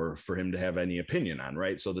face him or for him to have any opinion on,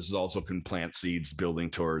 right? So this is also can plant seeds building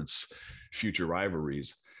towards future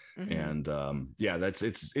rivalries. And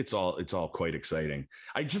it's all quite exciting.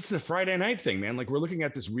 The Friday night thing, man, like we're looking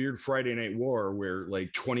at this weird Friday night war where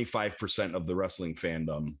like 25% of the wrestling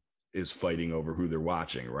fandom is fighting over who they're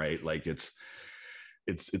watching, right? Like it's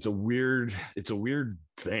a weird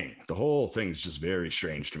thing. The whole thing's just very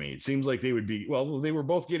strange to me. It seems like they were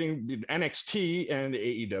both getting NXT and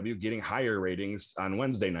AEW getting higher ratings on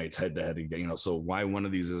Wednesday nights head to head, so why one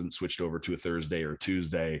of these isn't switched over to a Thursday or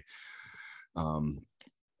Tuesday?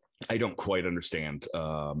 I don't quite understand,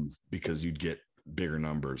 because you'd get bigger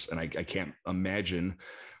numbers, and I can't imagine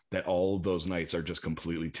that all of those nights are just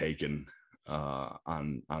completely taken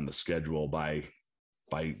on the schedule by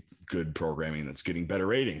good programming that's getting better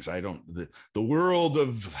ratings. The world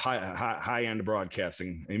of high end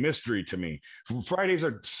broadcasting, a mystery to me. Fridays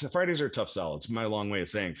are a tough sell. It's my long way of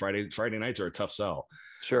saying Friday nights are a tough sell.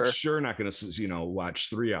 Sure, not going to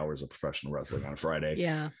watch 3 hours of professional wrestling on a Friday.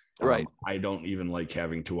 Yeah. Right. I don't even like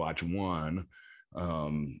having to watch one.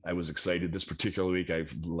 I was excited this particular week. I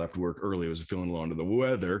left work early. I was feeling low under the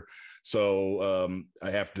weather. So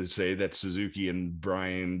I have to say that Suzuki and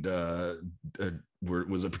Brian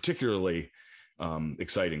was a particularly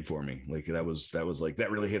exciting for me. Like that was like,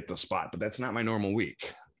 that really hit the spot, but that's not my normal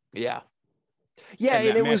week. Yeah.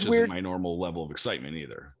 And it was weird. My normal level of excitement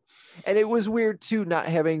either. And it was weird too, not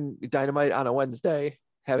having Dynamite on a Wednesday,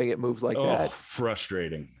 having it moved like that.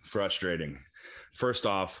 Frustrating. First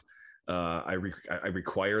off, I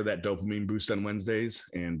require that dopamine boost on Wednesdays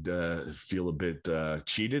and feel a bit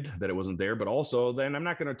cheated that it wasn't there. But also, then I'm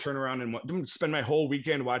not going to turn around and spend my whole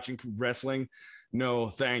weekend watching wrestling. No,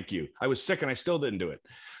 thank you. I was sick and I still didn't do it.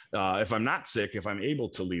 If I'm not sick, if I'm able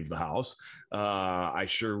to leave the house, I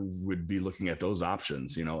sure would be looking at those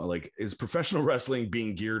options. Like, is professional wrestling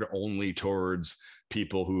being geared only towards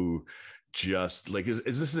people who just like, is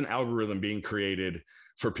this an algorithm being created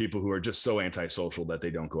for people who are just so antisocial that they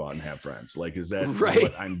don't go out and have friends? Like, is that right?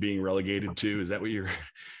 What I'm being relegated to? Is that what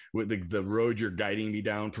with the road you're guiding me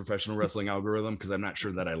down, professional wrestling algorithm? Because I'm not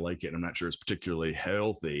sure that I like it. I'm not sure it's particularly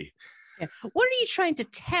healthy. Yeah. What are you trying to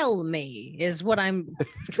tell me is what I'm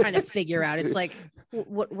trying to figure out. It's like,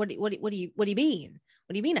 what do you mean? What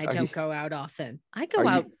do you mean I don't go out often? I go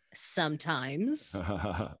out sometimes.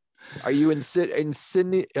 Are you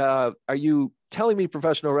are you telling me,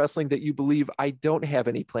 professional wrestling, that you believe I don't have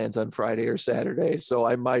any plans on Friday or Saturday, so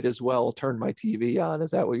I might as well turn my TV on?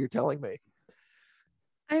 Is that what you're telling me?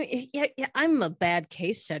 I mean, yeah, I'm a bad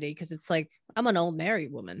case study because it's like I'm an old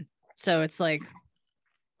married woman, so it's like,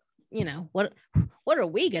 what are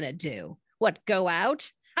we gonna do? What, go out?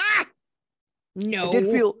 Ah! No.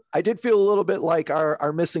 I did feel a little bit like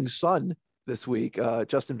our missing son this week,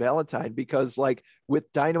 Justin Valentine, because like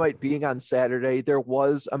with Dynamite being on Saturday, there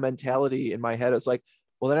was a mentality in my head. It's like,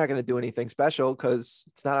 well, they're not going to do anything special because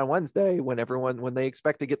it's not on Wednesday when they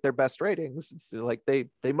expect to get their best ratings. It's like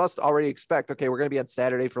they must already expect, okay, we're going to be on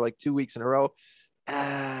Saturday for like 2 weeks in a row.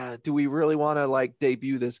 Do we really want to like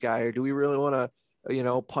debut this guy, or do we really want to,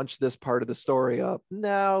 punch this part of the story up?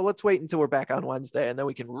 No, let's wait until we're back on Wednesday, and then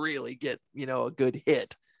we can really get, a good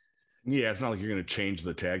hit. Yeah, it's not like you're going to change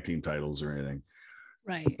the tag team titles or anything.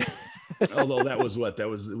 Right. Although that was it the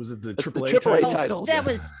AAA titles.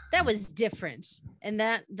 That was different. And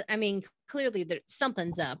that, I mean, clearly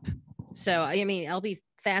something's up. So, I mean, I'll be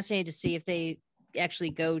fascinated to see if they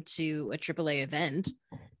actually go to a AAA event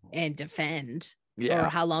and defend. Yeah. Or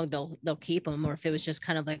how long they'll keep them, or if it was just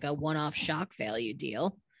kind of like a one-off shock value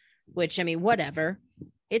deal, which, I mean, whatever.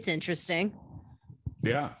 It's interesting.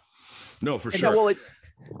 Yeah. No, for sure.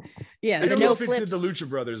 Yeah, I don't know if it did the Lucha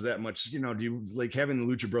Brothers that much. Do you like having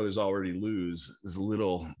the Lucha Brothers already lose is a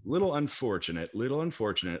little unfortunate.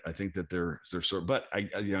 I think that they're sort, but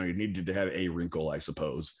you needed to have a wrinkle, I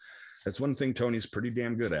suppose. That's one thing Tony's pretty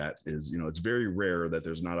damn good at is, it's very rare that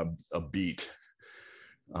there's not a beat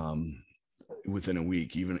within a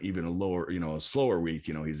week, even a lower, a slower week,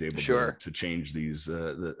 he's able to change these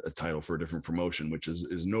a title for a different promotion, which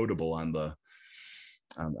is notable on the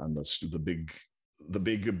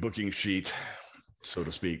big booking sheet, so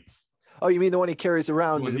to speak. Oh, you mean the one he carries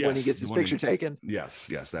around when he gets his picture taken? Yes,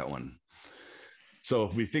 that one.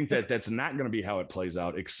 So we think that that's not going to be how it plays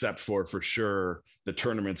out, except for sure the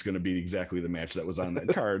tournament's going to be exactly the match that was on that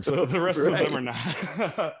card. So the rest of them are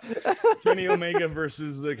not. Kenny Omega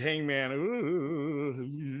versus the Hangman.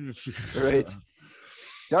 Ooh. Right.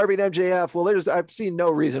 Darby and MJF. Well, I've seen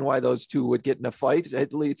no reason why those two would get in a fight,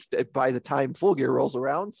 at least by the time Full Gear rolls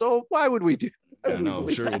around. So why would we do? Yeah, no, I'm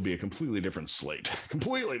sure it'll be a completely different slate.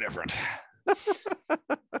 Completely different.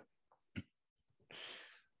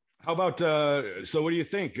 How about so what do you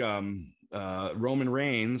think? Roman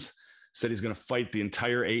Reigns said he's going to fight the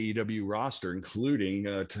entire AEW roster,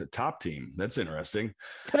 including Top Team. That's interesting.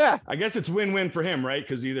 I guess it's win-win for him, right?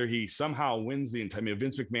 Because either he somehow wins the entire,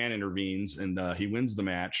 Vince McMahon intervenes and he wins the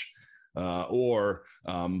match, or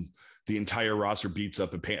the entire roster beats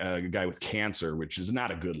up a guy with cancer, which is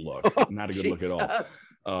not a good look. Not a good look at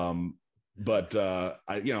all. But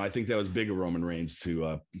I think that was big of Roman Reigns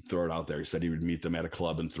to throw it out there. He said he would meet them at a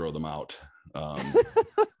club and throw them out.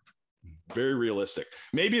 Very realistic.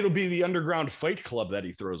 Maybe it'll be the Underground Fight Club that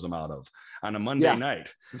he throws them out of on a Monday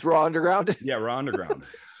night. It's Raw Underground. Yeah, Raw Underground.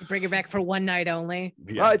 Bring it back for one night only.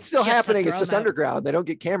 Yeah. Well, it's still happening. It's just underground. They don't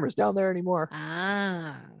get cameras down there anymore.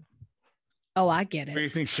 Oh, I get it. Where do you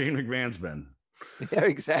think Shane McMahon's been? Yeah,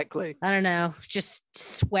 exactly. I don't know. Just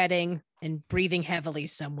sweating and breathing heavily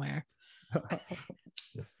somewhere.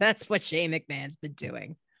 That's what Shane McMahon's been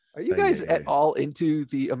doing. Are you guys at all into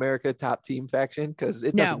the America Top Team faction? Because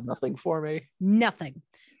it does nothing for me. Nothing.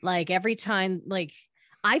 Like every time, like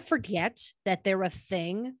I forget that they're a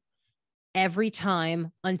thing every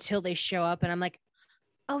time until they show up, and I'm like,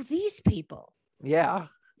 oh, these people. Yeah.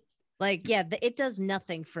 Like, yeah, it does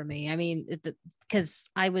nothing for me. I mean, because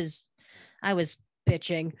I was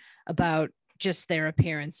bitching about just their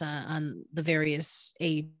appearance on the various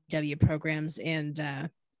AEW programs, and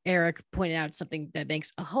Eric pointed out something that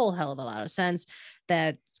makes a whole hell of a lot of sense,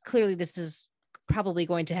 that clearly this is probably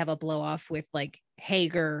going to have a blow off with like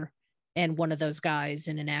Hager and one of those guys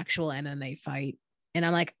in an actual MMA fight. And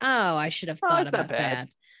I'm like, oh, I should have thought about that.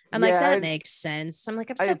 I'm like, that makes sense. I'm like,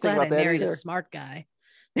 I'm so glad I married a smart guy.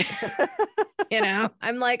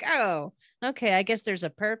 I'm like, oh, okay, I guess there's a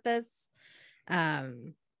purpose. That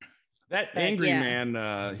angry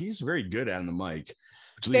man, he's very good on the mic.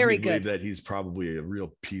 Very good. That he's probably a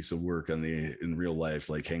real piece of work in real life.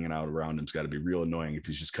 Like hanging out around him's got to be real annoying if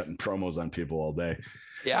he's just cutting promos on people all day.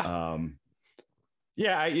 Yeah.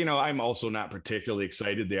 I'm also not particularly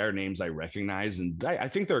excited. They are names I recognize, and I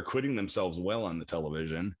think they're acquitting themselves well on the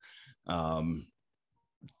television. Do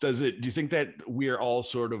you think that we are all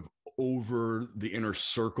sort of over the inner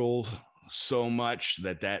circle so much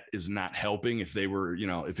that is not helping? If they were,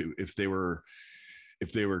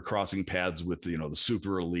 if they were crossing paths with, the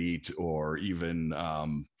super elite, or even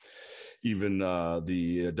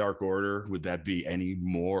the Dark Order, would that be any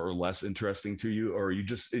more or less interesting to you? Or do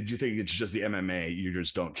you think it's just the MMA? You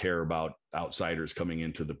just don't care about outsiders coming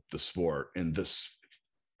into the sport in this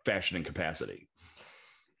fashion and capacity?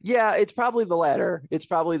 Yeah, it's probably the latter. It's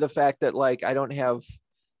probably the fact that like I don't have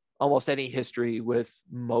almost any history with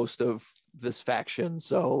most of this faction.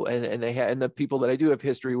 So and the people that I do have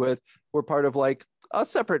history with were part of like a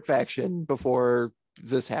separate faction before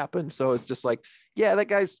this happened. So it's just like, yeah, that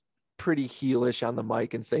guy's pretty heelish on the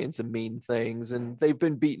mic and saying some mean things, and they've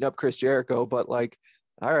been beating up Chris Jericho, but like,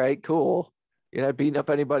 all right, cool. You're not beating up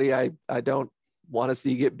anybody I don't want to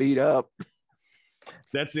see get beat up.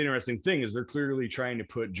 That's the interesting thing, is they're clearly trying to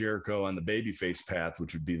put Jericho on the babyface path,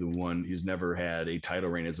 which would be the one. He's never had a title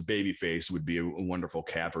reign as a babyface, would be a wonderful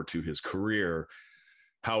capper to his career.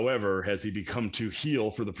 However, has he become too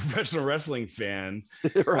heel for the professional wrestling fan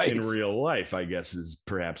right. in real life, I guess, is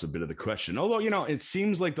perhaps a bit of the question. Although, it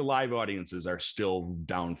seems like the live audiences are still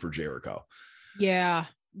down for Jericho. Yeah.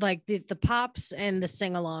 Like the pops and the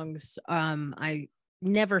sing-alongs, I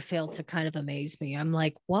never fail to kind of amaze me. I'm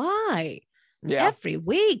like, why? Yeah. Every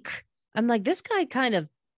week. I'm like, this guy kind of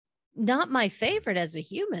not my favorite as a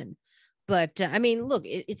human. But I mean, look,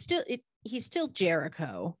 he's still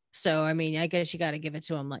Jericho. So, I mean, I guess you got to give it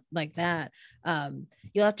to him like that.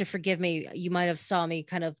 You'll have to forgive me. You might have saw me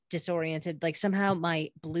kind of disoriented. Like somehow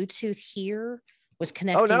my Bluetooth here was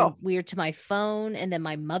connecting weird to my phone. And then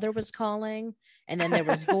my mother was calling, and then there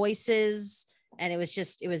was voices, and it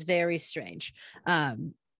was very strange.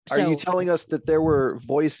 Are you telling us that there were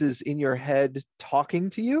voices in your head talking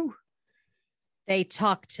to you? They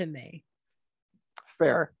talked to me.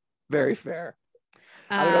 Fair. Very fair.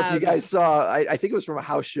 I don't know if you guys saw, I think it was from a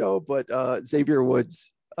house show, but Xavier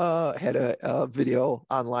Woods had a video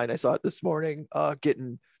online. I saw it this morning,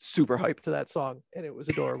 getting super hyped to that song, and it was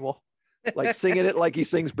adorable. Like singing it like he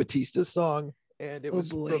sings Batista's song, and it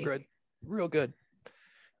was real good. Real good.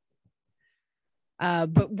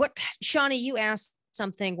 But what, Shawnee, you asked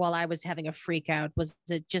something while I was having a freak out. Was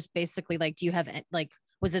it just basically like,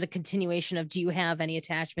 was it a continuation of, do you have any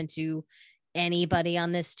attachment to anybody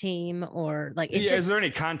on this team, or like is there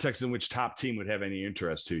any context in which top team would have any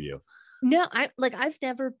interest to you? No, I've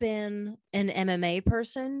never been an MMA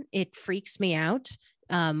person. It freaks me out.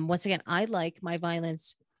 Once again, I like my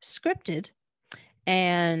violence scripted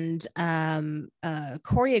and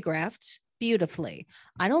choreographed beautifully.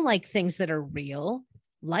 I don't like things that are real.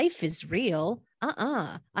 Life is real.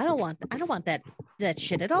 I don't want that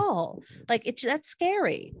shit at all. Like that's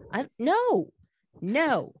scary. No.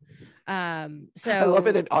 So I love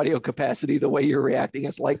it in audio capacity, the way you're reacting.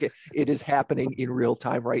 It's like it is happening in real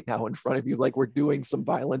time right now in front of you. Like we're doing some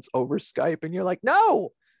violence over Skype, and you're like,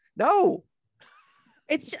 no.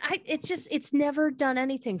 It's never done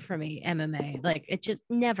anything for me, MMA. Like it just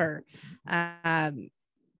never. So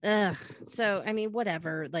I mean,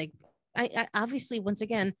 whatever. Like I obviously, once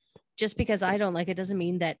again, just because I don't like it doesn't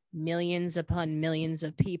mean that millions upon millions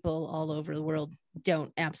of people all over the world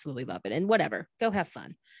don't absolutely love it. And whatever, go have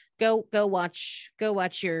fun. Go watch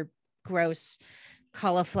your gross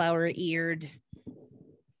cauliflower eared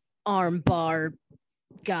armbar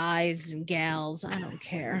guys and gals. I don't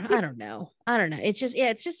care. I don't know.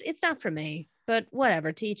 It's not for me, but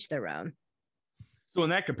whatever, to each their own. So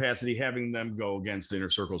in that capacity, having them go against the Inner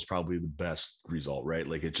Circle is probably the best result, right?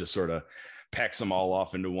 Like it just sort of packs them all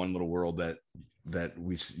off into one little world that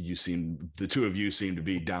the two of you seem to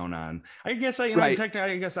be down on. I guess I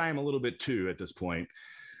am a little bit too at this point.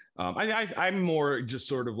 I'm more just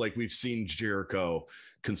sort of like, we've seen Jericho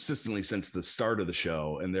consistently since the start of the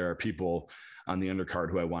show, and there are people on the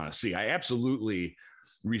undercard who I want to see. I absolutely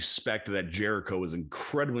respect that Jericho is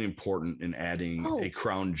incredibly important in adding a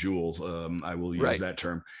crown jewel. I will use that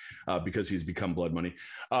term because he's become blood money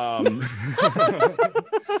to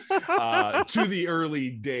the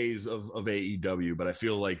early days of AEW. But I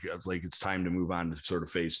feel like it's time to move on to sort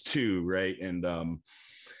of phase 2, right? And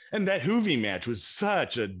that Hoovy match was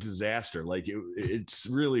such a disaster. Like it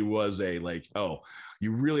really was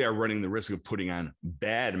you really are running the risk of putting on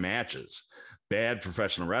bad matches, bad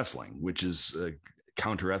professional wrestling, which is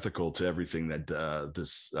counter-ethical to everything that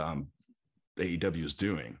this AEW is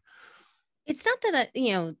doing. It's not that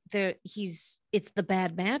it's the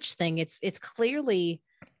bad match thing. It's clearly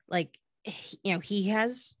like, he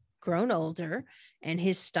has grown older and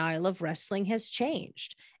his style of wrestling has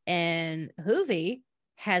changed, and Hoovy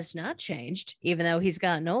has not changed, even though he's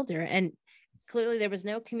gotten older. And clearly there was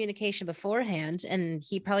no communication beforehand, and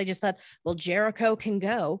he probably just thought, well, Jericho can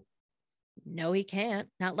go. No, he can't.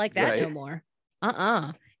 Not like that no more.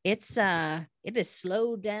 It is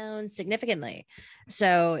slowed down significantly.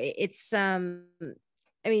 So it's I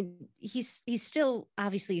mean, he's still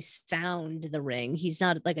obviously sound in the ring. He's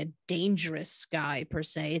not like a dangerous guy per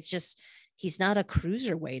se. It's just he's not a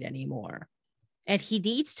cruiserweight anymore, and he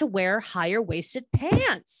needs to wear higher waisted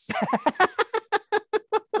pants.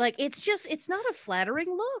 Like it's not a flattering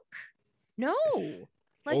look. No,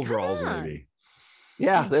 like overalls maybe.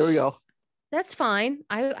 Yeah, there we go. That's fine.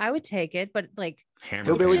 I would take it, but like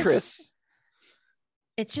Hillbilly Chris.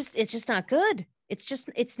 It's just not good.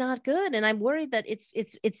 It's not good. And I'm worried that it's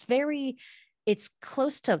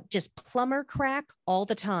close to just plumber crack all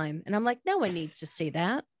the time. And I'm like, no one needs to see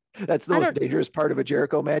that. That's the most dangerous part of a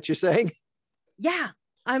Jericho match, you're saying? Yeah.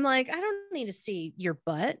 I'm like, I don't need to see your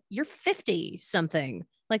butt. You're 50 something.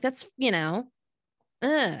 Like that's, no.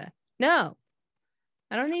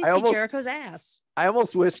 I don't need to see Jericho's ass. I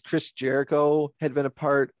almost wish Chris Jericho had been a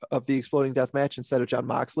part of the Exploding Death Match instead of Jon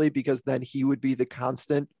Moxley, because then he would be the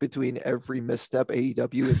constant between every misstep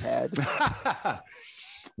AEW has had.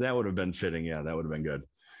 That would have been fitting. Yeah, that would have been good.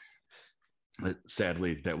 But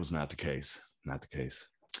sadly, that was not the case. Not the case.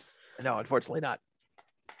 No, unfortunately not.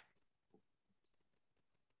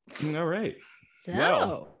 All right. So,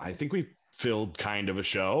 well, I think we filled kind of a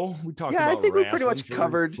show. We talked about I think we pretty much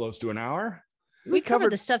covered close to an hour. We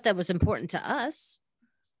covered the stuff that was important to us.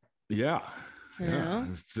 Yeah.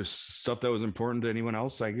 If there's stuff that was important to anyone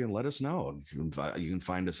else, let us know. You can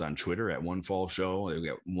find us on Twitter at One Fall Show. We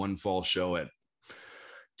got One Fall Show at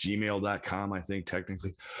gmail.com, I think,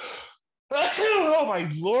 technically. Oh my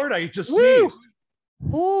Lord, I just sneezed.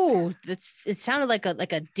 Ooh, it sounded like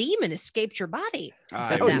a demon escaped your body.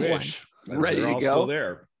 I wish. Ready to go. Still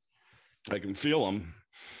there. I can feel them.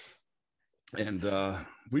 And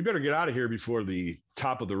we better get out of here before the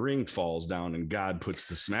top of the ring falls down and God puts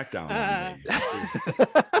the smackdown on me.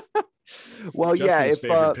 Well, Justin's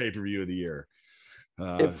favorite pay-per-view of the year.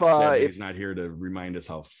 Sadly, he's not here to remind us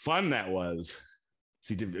how fun that was.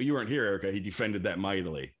 See, you weren't here, Erica. He defended that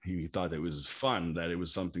mightily. He thought it was fun, that it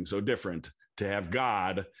was something so different to have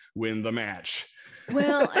God win the match.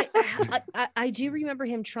 Well, I do remember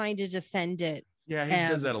him trying to defend it. Yeah, he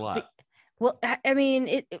does that a lot. Well, I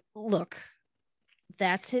mean, look,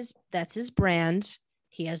 that's his brand.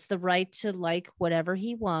 He has the right to like whatever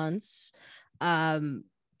he wants.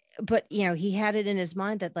 But he had it in his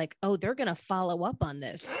mind that like, oh, they're gonna follow up on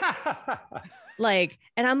this. Like,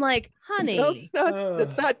 and I'm like, honey,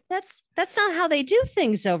 that's not how they do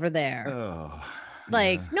things over there. Oh,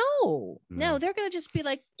 like, no, they're gonna just be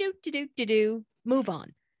like, do, move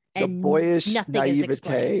on. And the boyish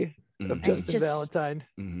naivete of Justin Valentine.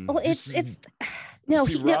 Mm-hmm. Well, it's no.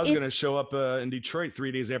 Raw's going to show up in Detroit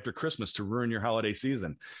 3 days after Christmas to ruin your holiday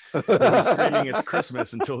season. We're screaming it's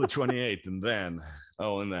Christmas until the 28th, and then.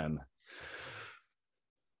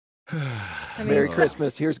 Merry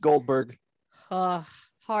Christmas. Here's Goldberg.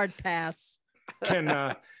 Hard pass. Can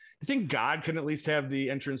you think God can at least have the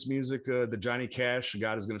entrance music, the Johnny Cash?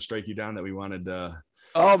 God is going to strike you down that we wanted.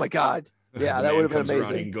 Oh my God. Yeah, that would have been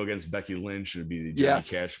amazing. He can go against Becky Lynch. It would be the Johnny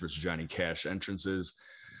Cash versus Johnny Cash entrances.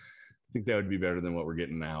 I think that would be better than what we're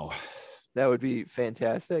getting now. That would be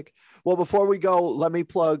fantastic. Well, before we go, let me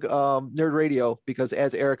plug Nerd Radio, because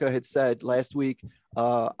as Erica had said last week,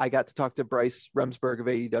 I got to talk to Bryce Remsburg of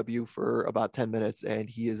AEW for about 10 minutes, and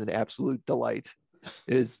he is an absolute delight.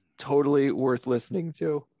 It is totally worth listening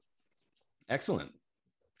to. Excellent.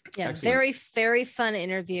 Yeah, excellent. Very, very fun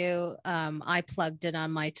interview. I plugged it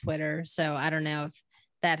on my Twitter, so I don't know if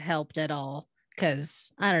that helped at all,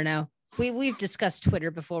 because I don't know. We've discussed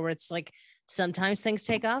Twitter before, where it's like sometimes things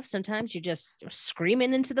take off, sometimes you're just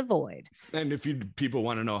screaming into the void. And if people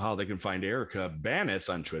want to know how they can find Erica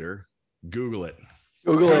Banis on Twitter, Google it.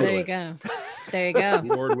 There you go. There you go.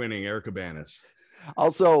 Award-winning Erica Banis.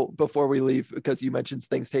 Also, before we leave, because you mentioned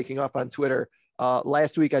things taking off on Twitter,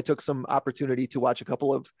 last week I took some opportunity to watch a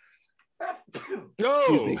couple of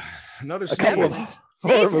another couple of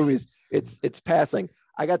horror movies. It's passing.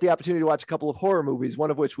 I got the opportunity to watch a couple of horror movies,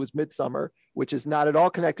 one of which was Midsommar, which is not at all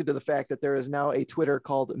connected to the fact that there is now a Twitter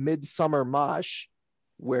called Midsummer Mosh,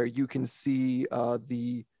 where you can see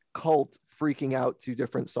the cult freaking out to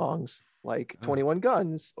different songs like 21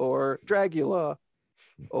 Guns or Dragula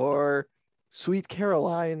or Sweet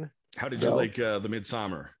Caroline. How did you like the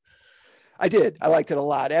Midsommar? I did. I liked it a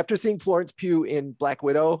lot. After seeing Florence Pugh in Black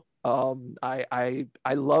Widow, I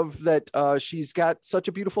love that she's got such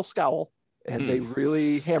a beautiful scowl, and they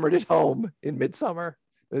really hammered it home in Midsommar.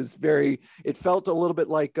 It felt a little bit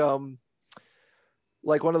like one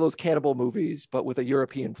of those cannibal movies, but with a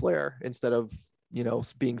European flair instead of,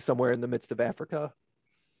 being somewhere in the midst of Africa.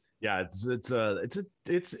 Yeah, it's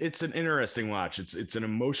an interesting watch. It's an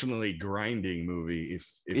emotionally grinding movie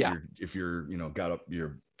if you're got up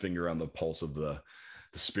your finger on the pulse of the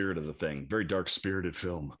spirit of the thing. Very dark spirited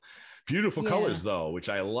film. Beautiful colors though, which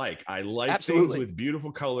I like. I like Absolutely. Things with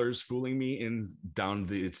beautiful colors fooling me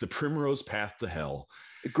it's the primrose path to hell.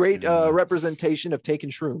 A great representation of taking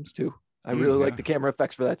shrooms too. I really like the camera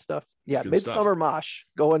effects for that stuff. Yeah, Midsummer Mosh.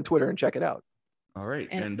 Go on Twitter and check it out. All right.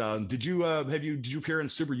 And did you appear in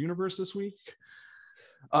Super Universe this week?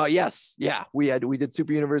 Yes. Yeah, we did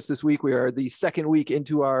Super Universe this week. We are the second week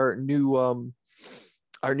into our new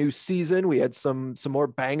our new season. We had some more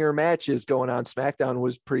banger matches going on. SmackDown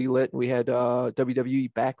was pretty lit. We had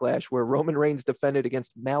WWE Backlash where Roman Reigns defended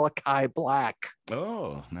against Malachi Black.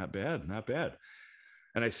 Oh, not bad, not bad.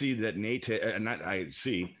 And I see that Nate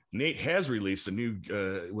has released a new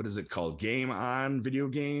what is it called? Game On video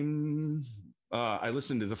game. I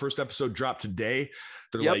listened to the first episode dropped today.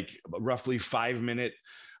 They're like roughly 5-minute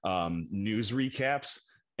news recaps,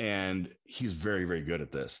 and he's very, very good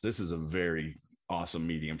at this. This is a very awesome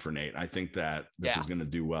medium for Nate. I think that this is going to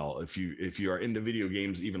do well if you are into video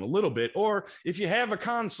games even a little bit, or if you have a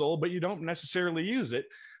console but you don't necessarily use it,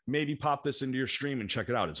 maybe pop this into your stream and check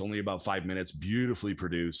it out. It's only about 5 minutes, beautifully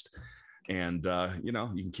produced, and you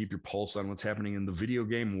can keep your pulse on what's happening in the video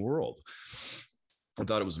game world. I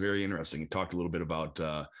thought it was very interesting. He talked a little bit about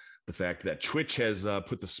the fact that Twitch has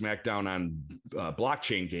put the smackdown on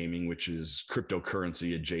blockchain gaming, which is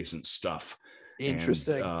cryptocurrency adjacent stuff.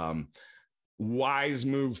 Interesting. And, wise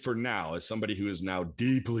move for now, as somebody who is now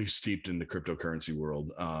deeply steeped in the cryptocurrency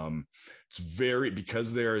world. It's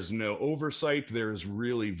because there is no oversight, there is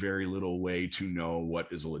really very little way to know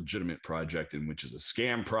what is a legitimate project and which is a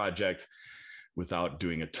scam project without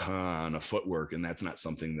doing a ton of footwork. And that's not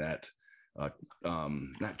something that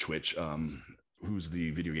not Twitch, who's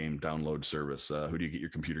the video game download service? Who do you get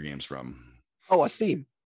your computer games from? Oh, Steam.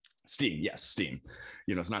 Yes, Steam.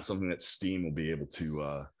 It's not something that Steam will be able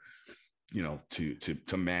to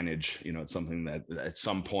to manage. It's something that at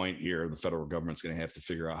some point here the federal government's going to have to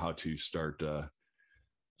figure out how to start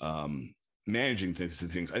managing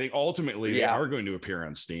things. I think ultimately they are going to appear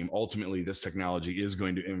on Steam. Ultimately, this technology is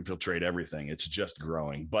going to infiltrate everything. It's just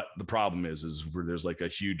growing. But the problem is where there's like a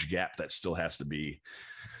huge gap that still has to be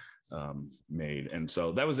made. And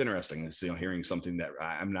so that was interesting. Hearing something that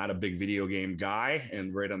I'm not a big video game guy,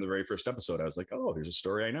 and right on the very first episode, I was like, oh, here's a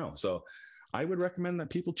story I know. So I would recommend that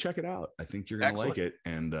people check it out. I think you're going to like it.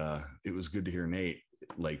 And it was good to hear Nate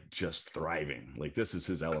like just thriving. Like this is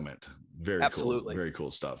his element. Very cool. Very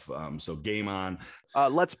cool stuff. So Game On.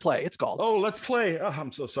 Let's Play. It's called. Oh, Let's Play. Oh,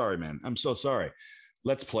 I'm so sorry, man. I'm so sorry.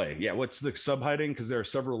 Let's Play. Yeah. What's the subheading? Because there are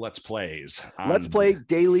several Let's Plays. Let's Play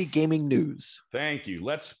Daily Gaming News. Thank you.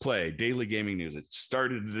 Let's Play Daily Gaming News. It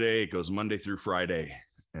started today. It goes Monday through Friday.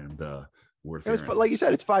 And like you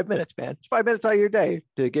said, it's 5 minutes, man. It's 5 minutes out of your day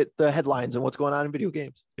to get the headlines and what's going on in video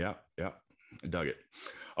games. Yeah. I dug it.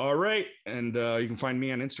 All right. And you can find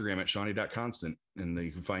me on Instagram at Shawnee.constant. And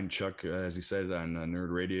you can find Chuck, as he said, on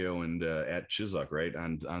Nerd Radio and at Chizuk, right?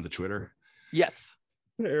 On the Twitter. Yes.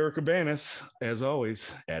 Erica Banis, as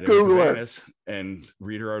always, at Google Erica Banis, and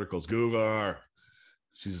read her articles. Google her.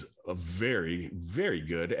 She's a very, very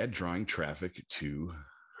good at drawing traffic to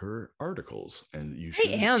her articles, and you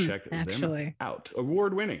should check them out.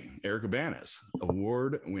 Award-winning, Erica Banis.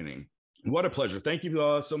 Award-winning. What a pleasure. Thank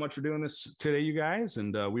you so much for doing this today, you guys.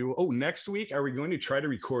 And we will. Oh, next week, are we going to try to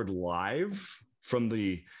record live from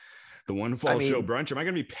the One Fall Show brunch? Am I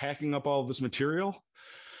going to be packing up all of this material?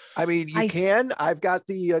 I mean, you can. I've got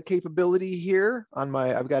the capability here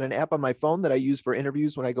I've got an app on my phone that I use for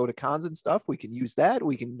interviews when I go to cons and stuff. We can use that.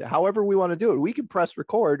 We can, however we want to do it. We can press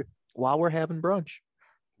record while we're having brunch.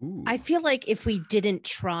 Ooh. I feel like if we didn't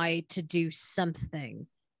try to do something,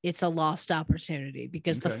 it's a lost opportunity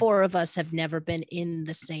because the four of us have never been in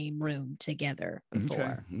the same room together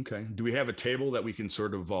before. Okay. Do we have a table that we can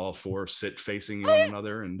sort of all four sit facing one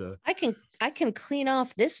another? And I can clean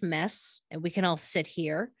off this mess and we can all sit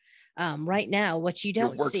here. Right now, what you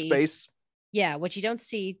don't see, what you don't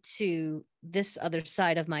see to this other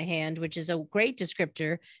side of my hand, which is a great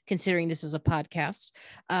descriptor considering this is a podcast.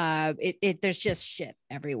 There's just shit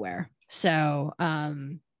everywhere. So,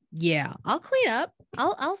 I'll clean up.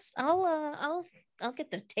 I'll get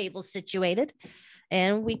this table situated,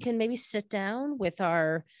 and we can maybe sit down with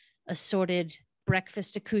our assorted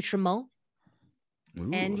breakfast accoutrement.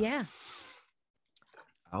 Ooh. And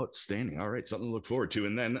outstanding. All right. Something to look forward to.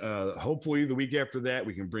 And then hopefully the week after that,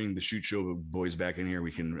 we can bring the Shoot Show boys back in here.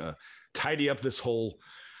 We can tidy up this whole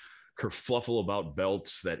kerfluffle about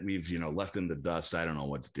belts that we've, left in the dust. I don't know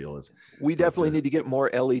what the deal is. We definitely need to get more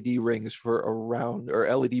LED rings for around, or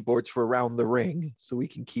LED boards for around the ring, so we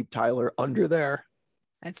can keep Tyler under there.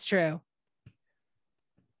 That's true.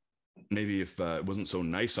 Maybe if it wasn't so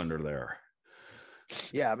nice under there.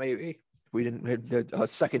 Yeah, maybe. We didn't have a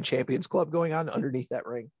second Champions Club going on underneath that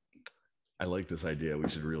ring. I like this idea. We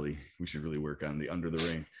should really work on the under the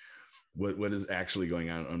ring. What is actually going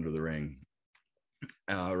on under the ring?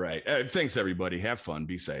 All right. Thanks, everybody. Have fun.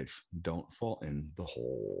 Be safe. Don't fall in the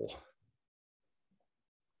hole.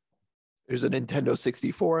 There's a Nintendo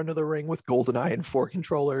 64 under the ring with GoldenEye and 4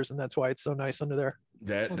 controllers, and that's why it's so nice under there.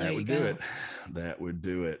 That would do it. That would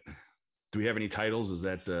do it. Do we have any titles? Is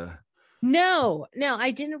that No,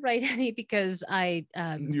 I didn't write any because I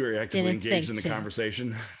you were actively engaged in the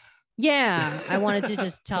conversation? Yeah, I wanted to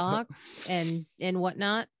just talk and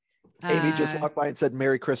whatnot. Amy just walked by and said,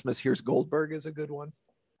 "Merry Christmas. Here's Goldberg" is a good one.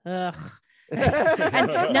 Ugh.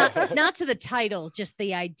 And not to the title, just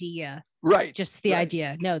the idea. Right. Just the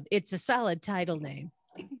idea. No, it's a solid title name.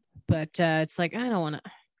 But it's like, I don't want to.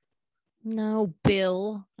 No,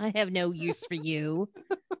 Bill, I have no use for you.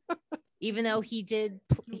 Even though he did,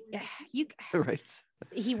 right.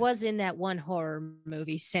 He was in that one horror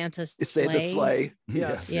movie, Santa's Sleigh.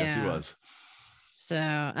 Yes, he was. So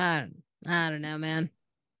I don't know, man.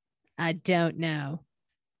 I don't know.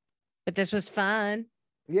 But this was fun.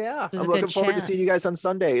 Yeah, I'm looking forward to seeing you guys on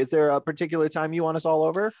Sunday. Is there a particular time you want us all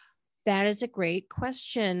over? That is a great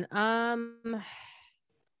question. I'd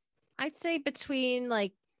say between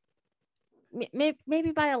like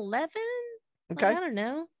maybe by 11. Okay. Like, I don't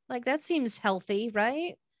know. Like that seems healthy,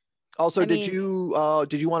 right? Also, did you want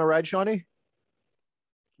to ride, Shawnee?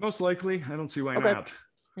 Most likely. I don't see why not.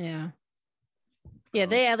 Yeah. Yeah,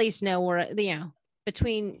 they at least know where,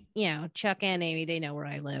 between, Chuck and Amy, they know where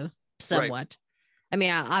I live somewhat. Right. I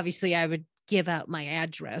mean, obviously I would give out my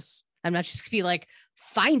address. I'm not just gonna be like,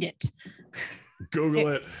 find it. Google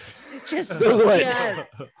it. Just Google it.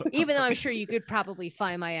 Even though I'm sure you could probably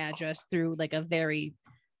find my address through like a very,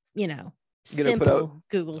 simple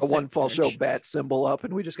Google a One Fall Show bat symbol up,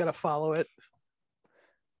 and we just got to follow it.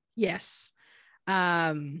 Yes.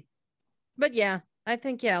 But yeah, I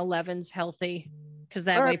think 11's healthy because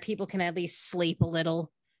that way people can at least sleep a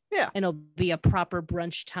little. Yeah. And it'll be a proper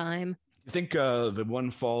brunch time. I think the One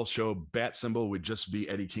Fall Show bat symbol would just be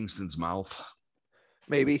Eddie Kingston's mouth.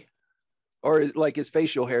 Maybe. Or like his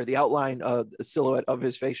facial hair, the outline of the silhouette of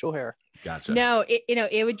his facial hair. Gotcha. No,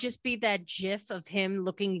 it would just be that gif of him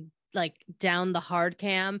looking like down the hard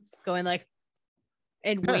cam, going like,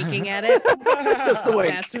 and winking at it. Just the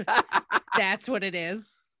wink. That's what it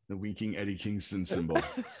is. The winking Eddie Kingston signal.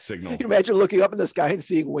 Can you imagine looking up in the sky and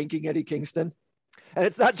seeing winking Eddie Kingston? And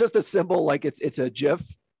it's not just a symbol, like it's a gif.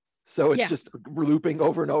 So it's just looping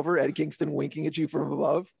over and over. Eddie Kingston winking at you from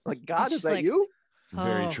above. Like, God, is that like, you? It's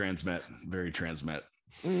very transmit. Very transmit.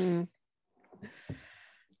 Mm.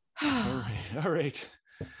 All right.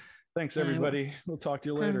 Thanks, everybody. We'll talk to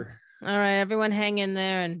you later. All right, everyone, hang in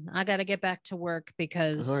there, and I got to get back to work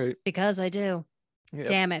because I do. Yep.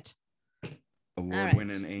 Damn it. Award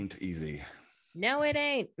winning ain't easy. No, it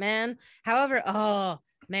ain't, man. However,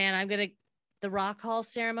 the Rock Hall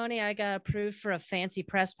ceremony, I got approved for a fancy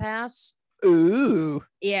press pass. Ooh.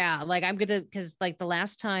 Yeah, like because like the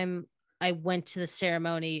last time I went to the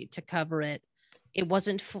ceremony to cover it, it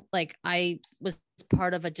wasn't like I was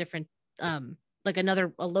part of a different like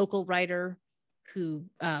a local writer who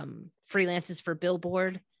freelances for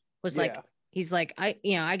Billboard was like, he's like, I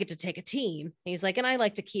get to take a team. He's like, and I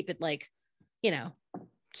like to keep it like,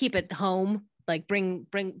 keep it home, like bring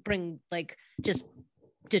like just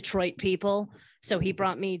Detroit people. So he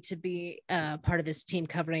brought me to be part of his team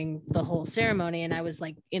covering the whole ceremony. And I was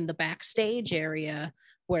like in the backstage area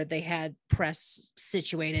where they had press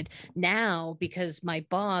situated. Now, because my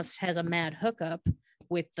boss has a mad hookup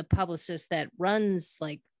with the publicist that runs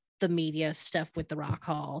like the media stuff with the Rock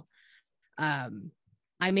Hall, I'm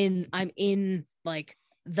in like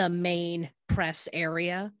the main press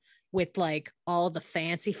area with like all the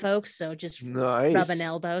fancy folks. So just rub an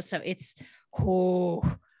elbow. So it's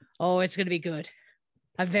it's gonna be good.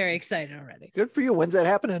 I'm very excited already. Good for you. When's that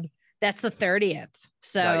happening? That's the 30th.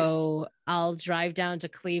 So I'll drive down to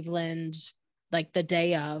Cleveland like the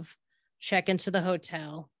day of, check into the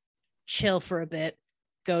hotel, chill for a bit,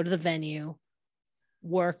 go to the venue,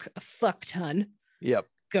 work a fuck ton. Yep.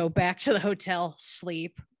 Go back to the hotel,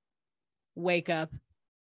 sleep, wake up,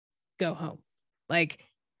 go home. Like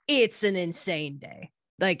it's an insane day.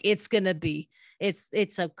 Like it's gonna be,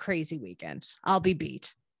 it's a crazy weekend. I'll be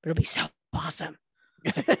beat, but it'll be so awesome.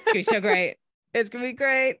 It's gonna be so great. It's gonna be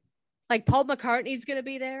great. Like Paul McCartney's gonna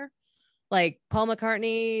be there. Like Paul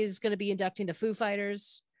McCartney is gonna be inducting the Foo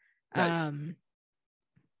Fighters. Nice.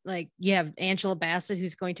 Like you have Angela Bassett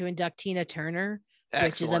who's going to induct Tina Turner.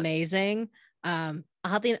 Excellent. Which is amazing.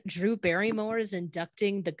 Oddly, Drew Barrymore is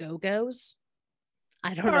inducting the Go-Go's.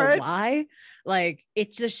 I don't know why. Like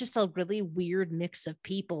there's just a really weird mix of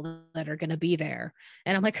people that are going to be there,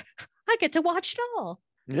 and I'm like, I get to watch it all.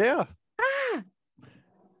 Yeah.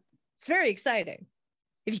 It's very exciting.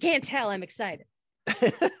 If you can't tell, I'm excited.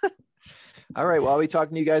 All right. Well, I'll be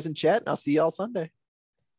talking to you guys in chat, and I'll see you all Sunday.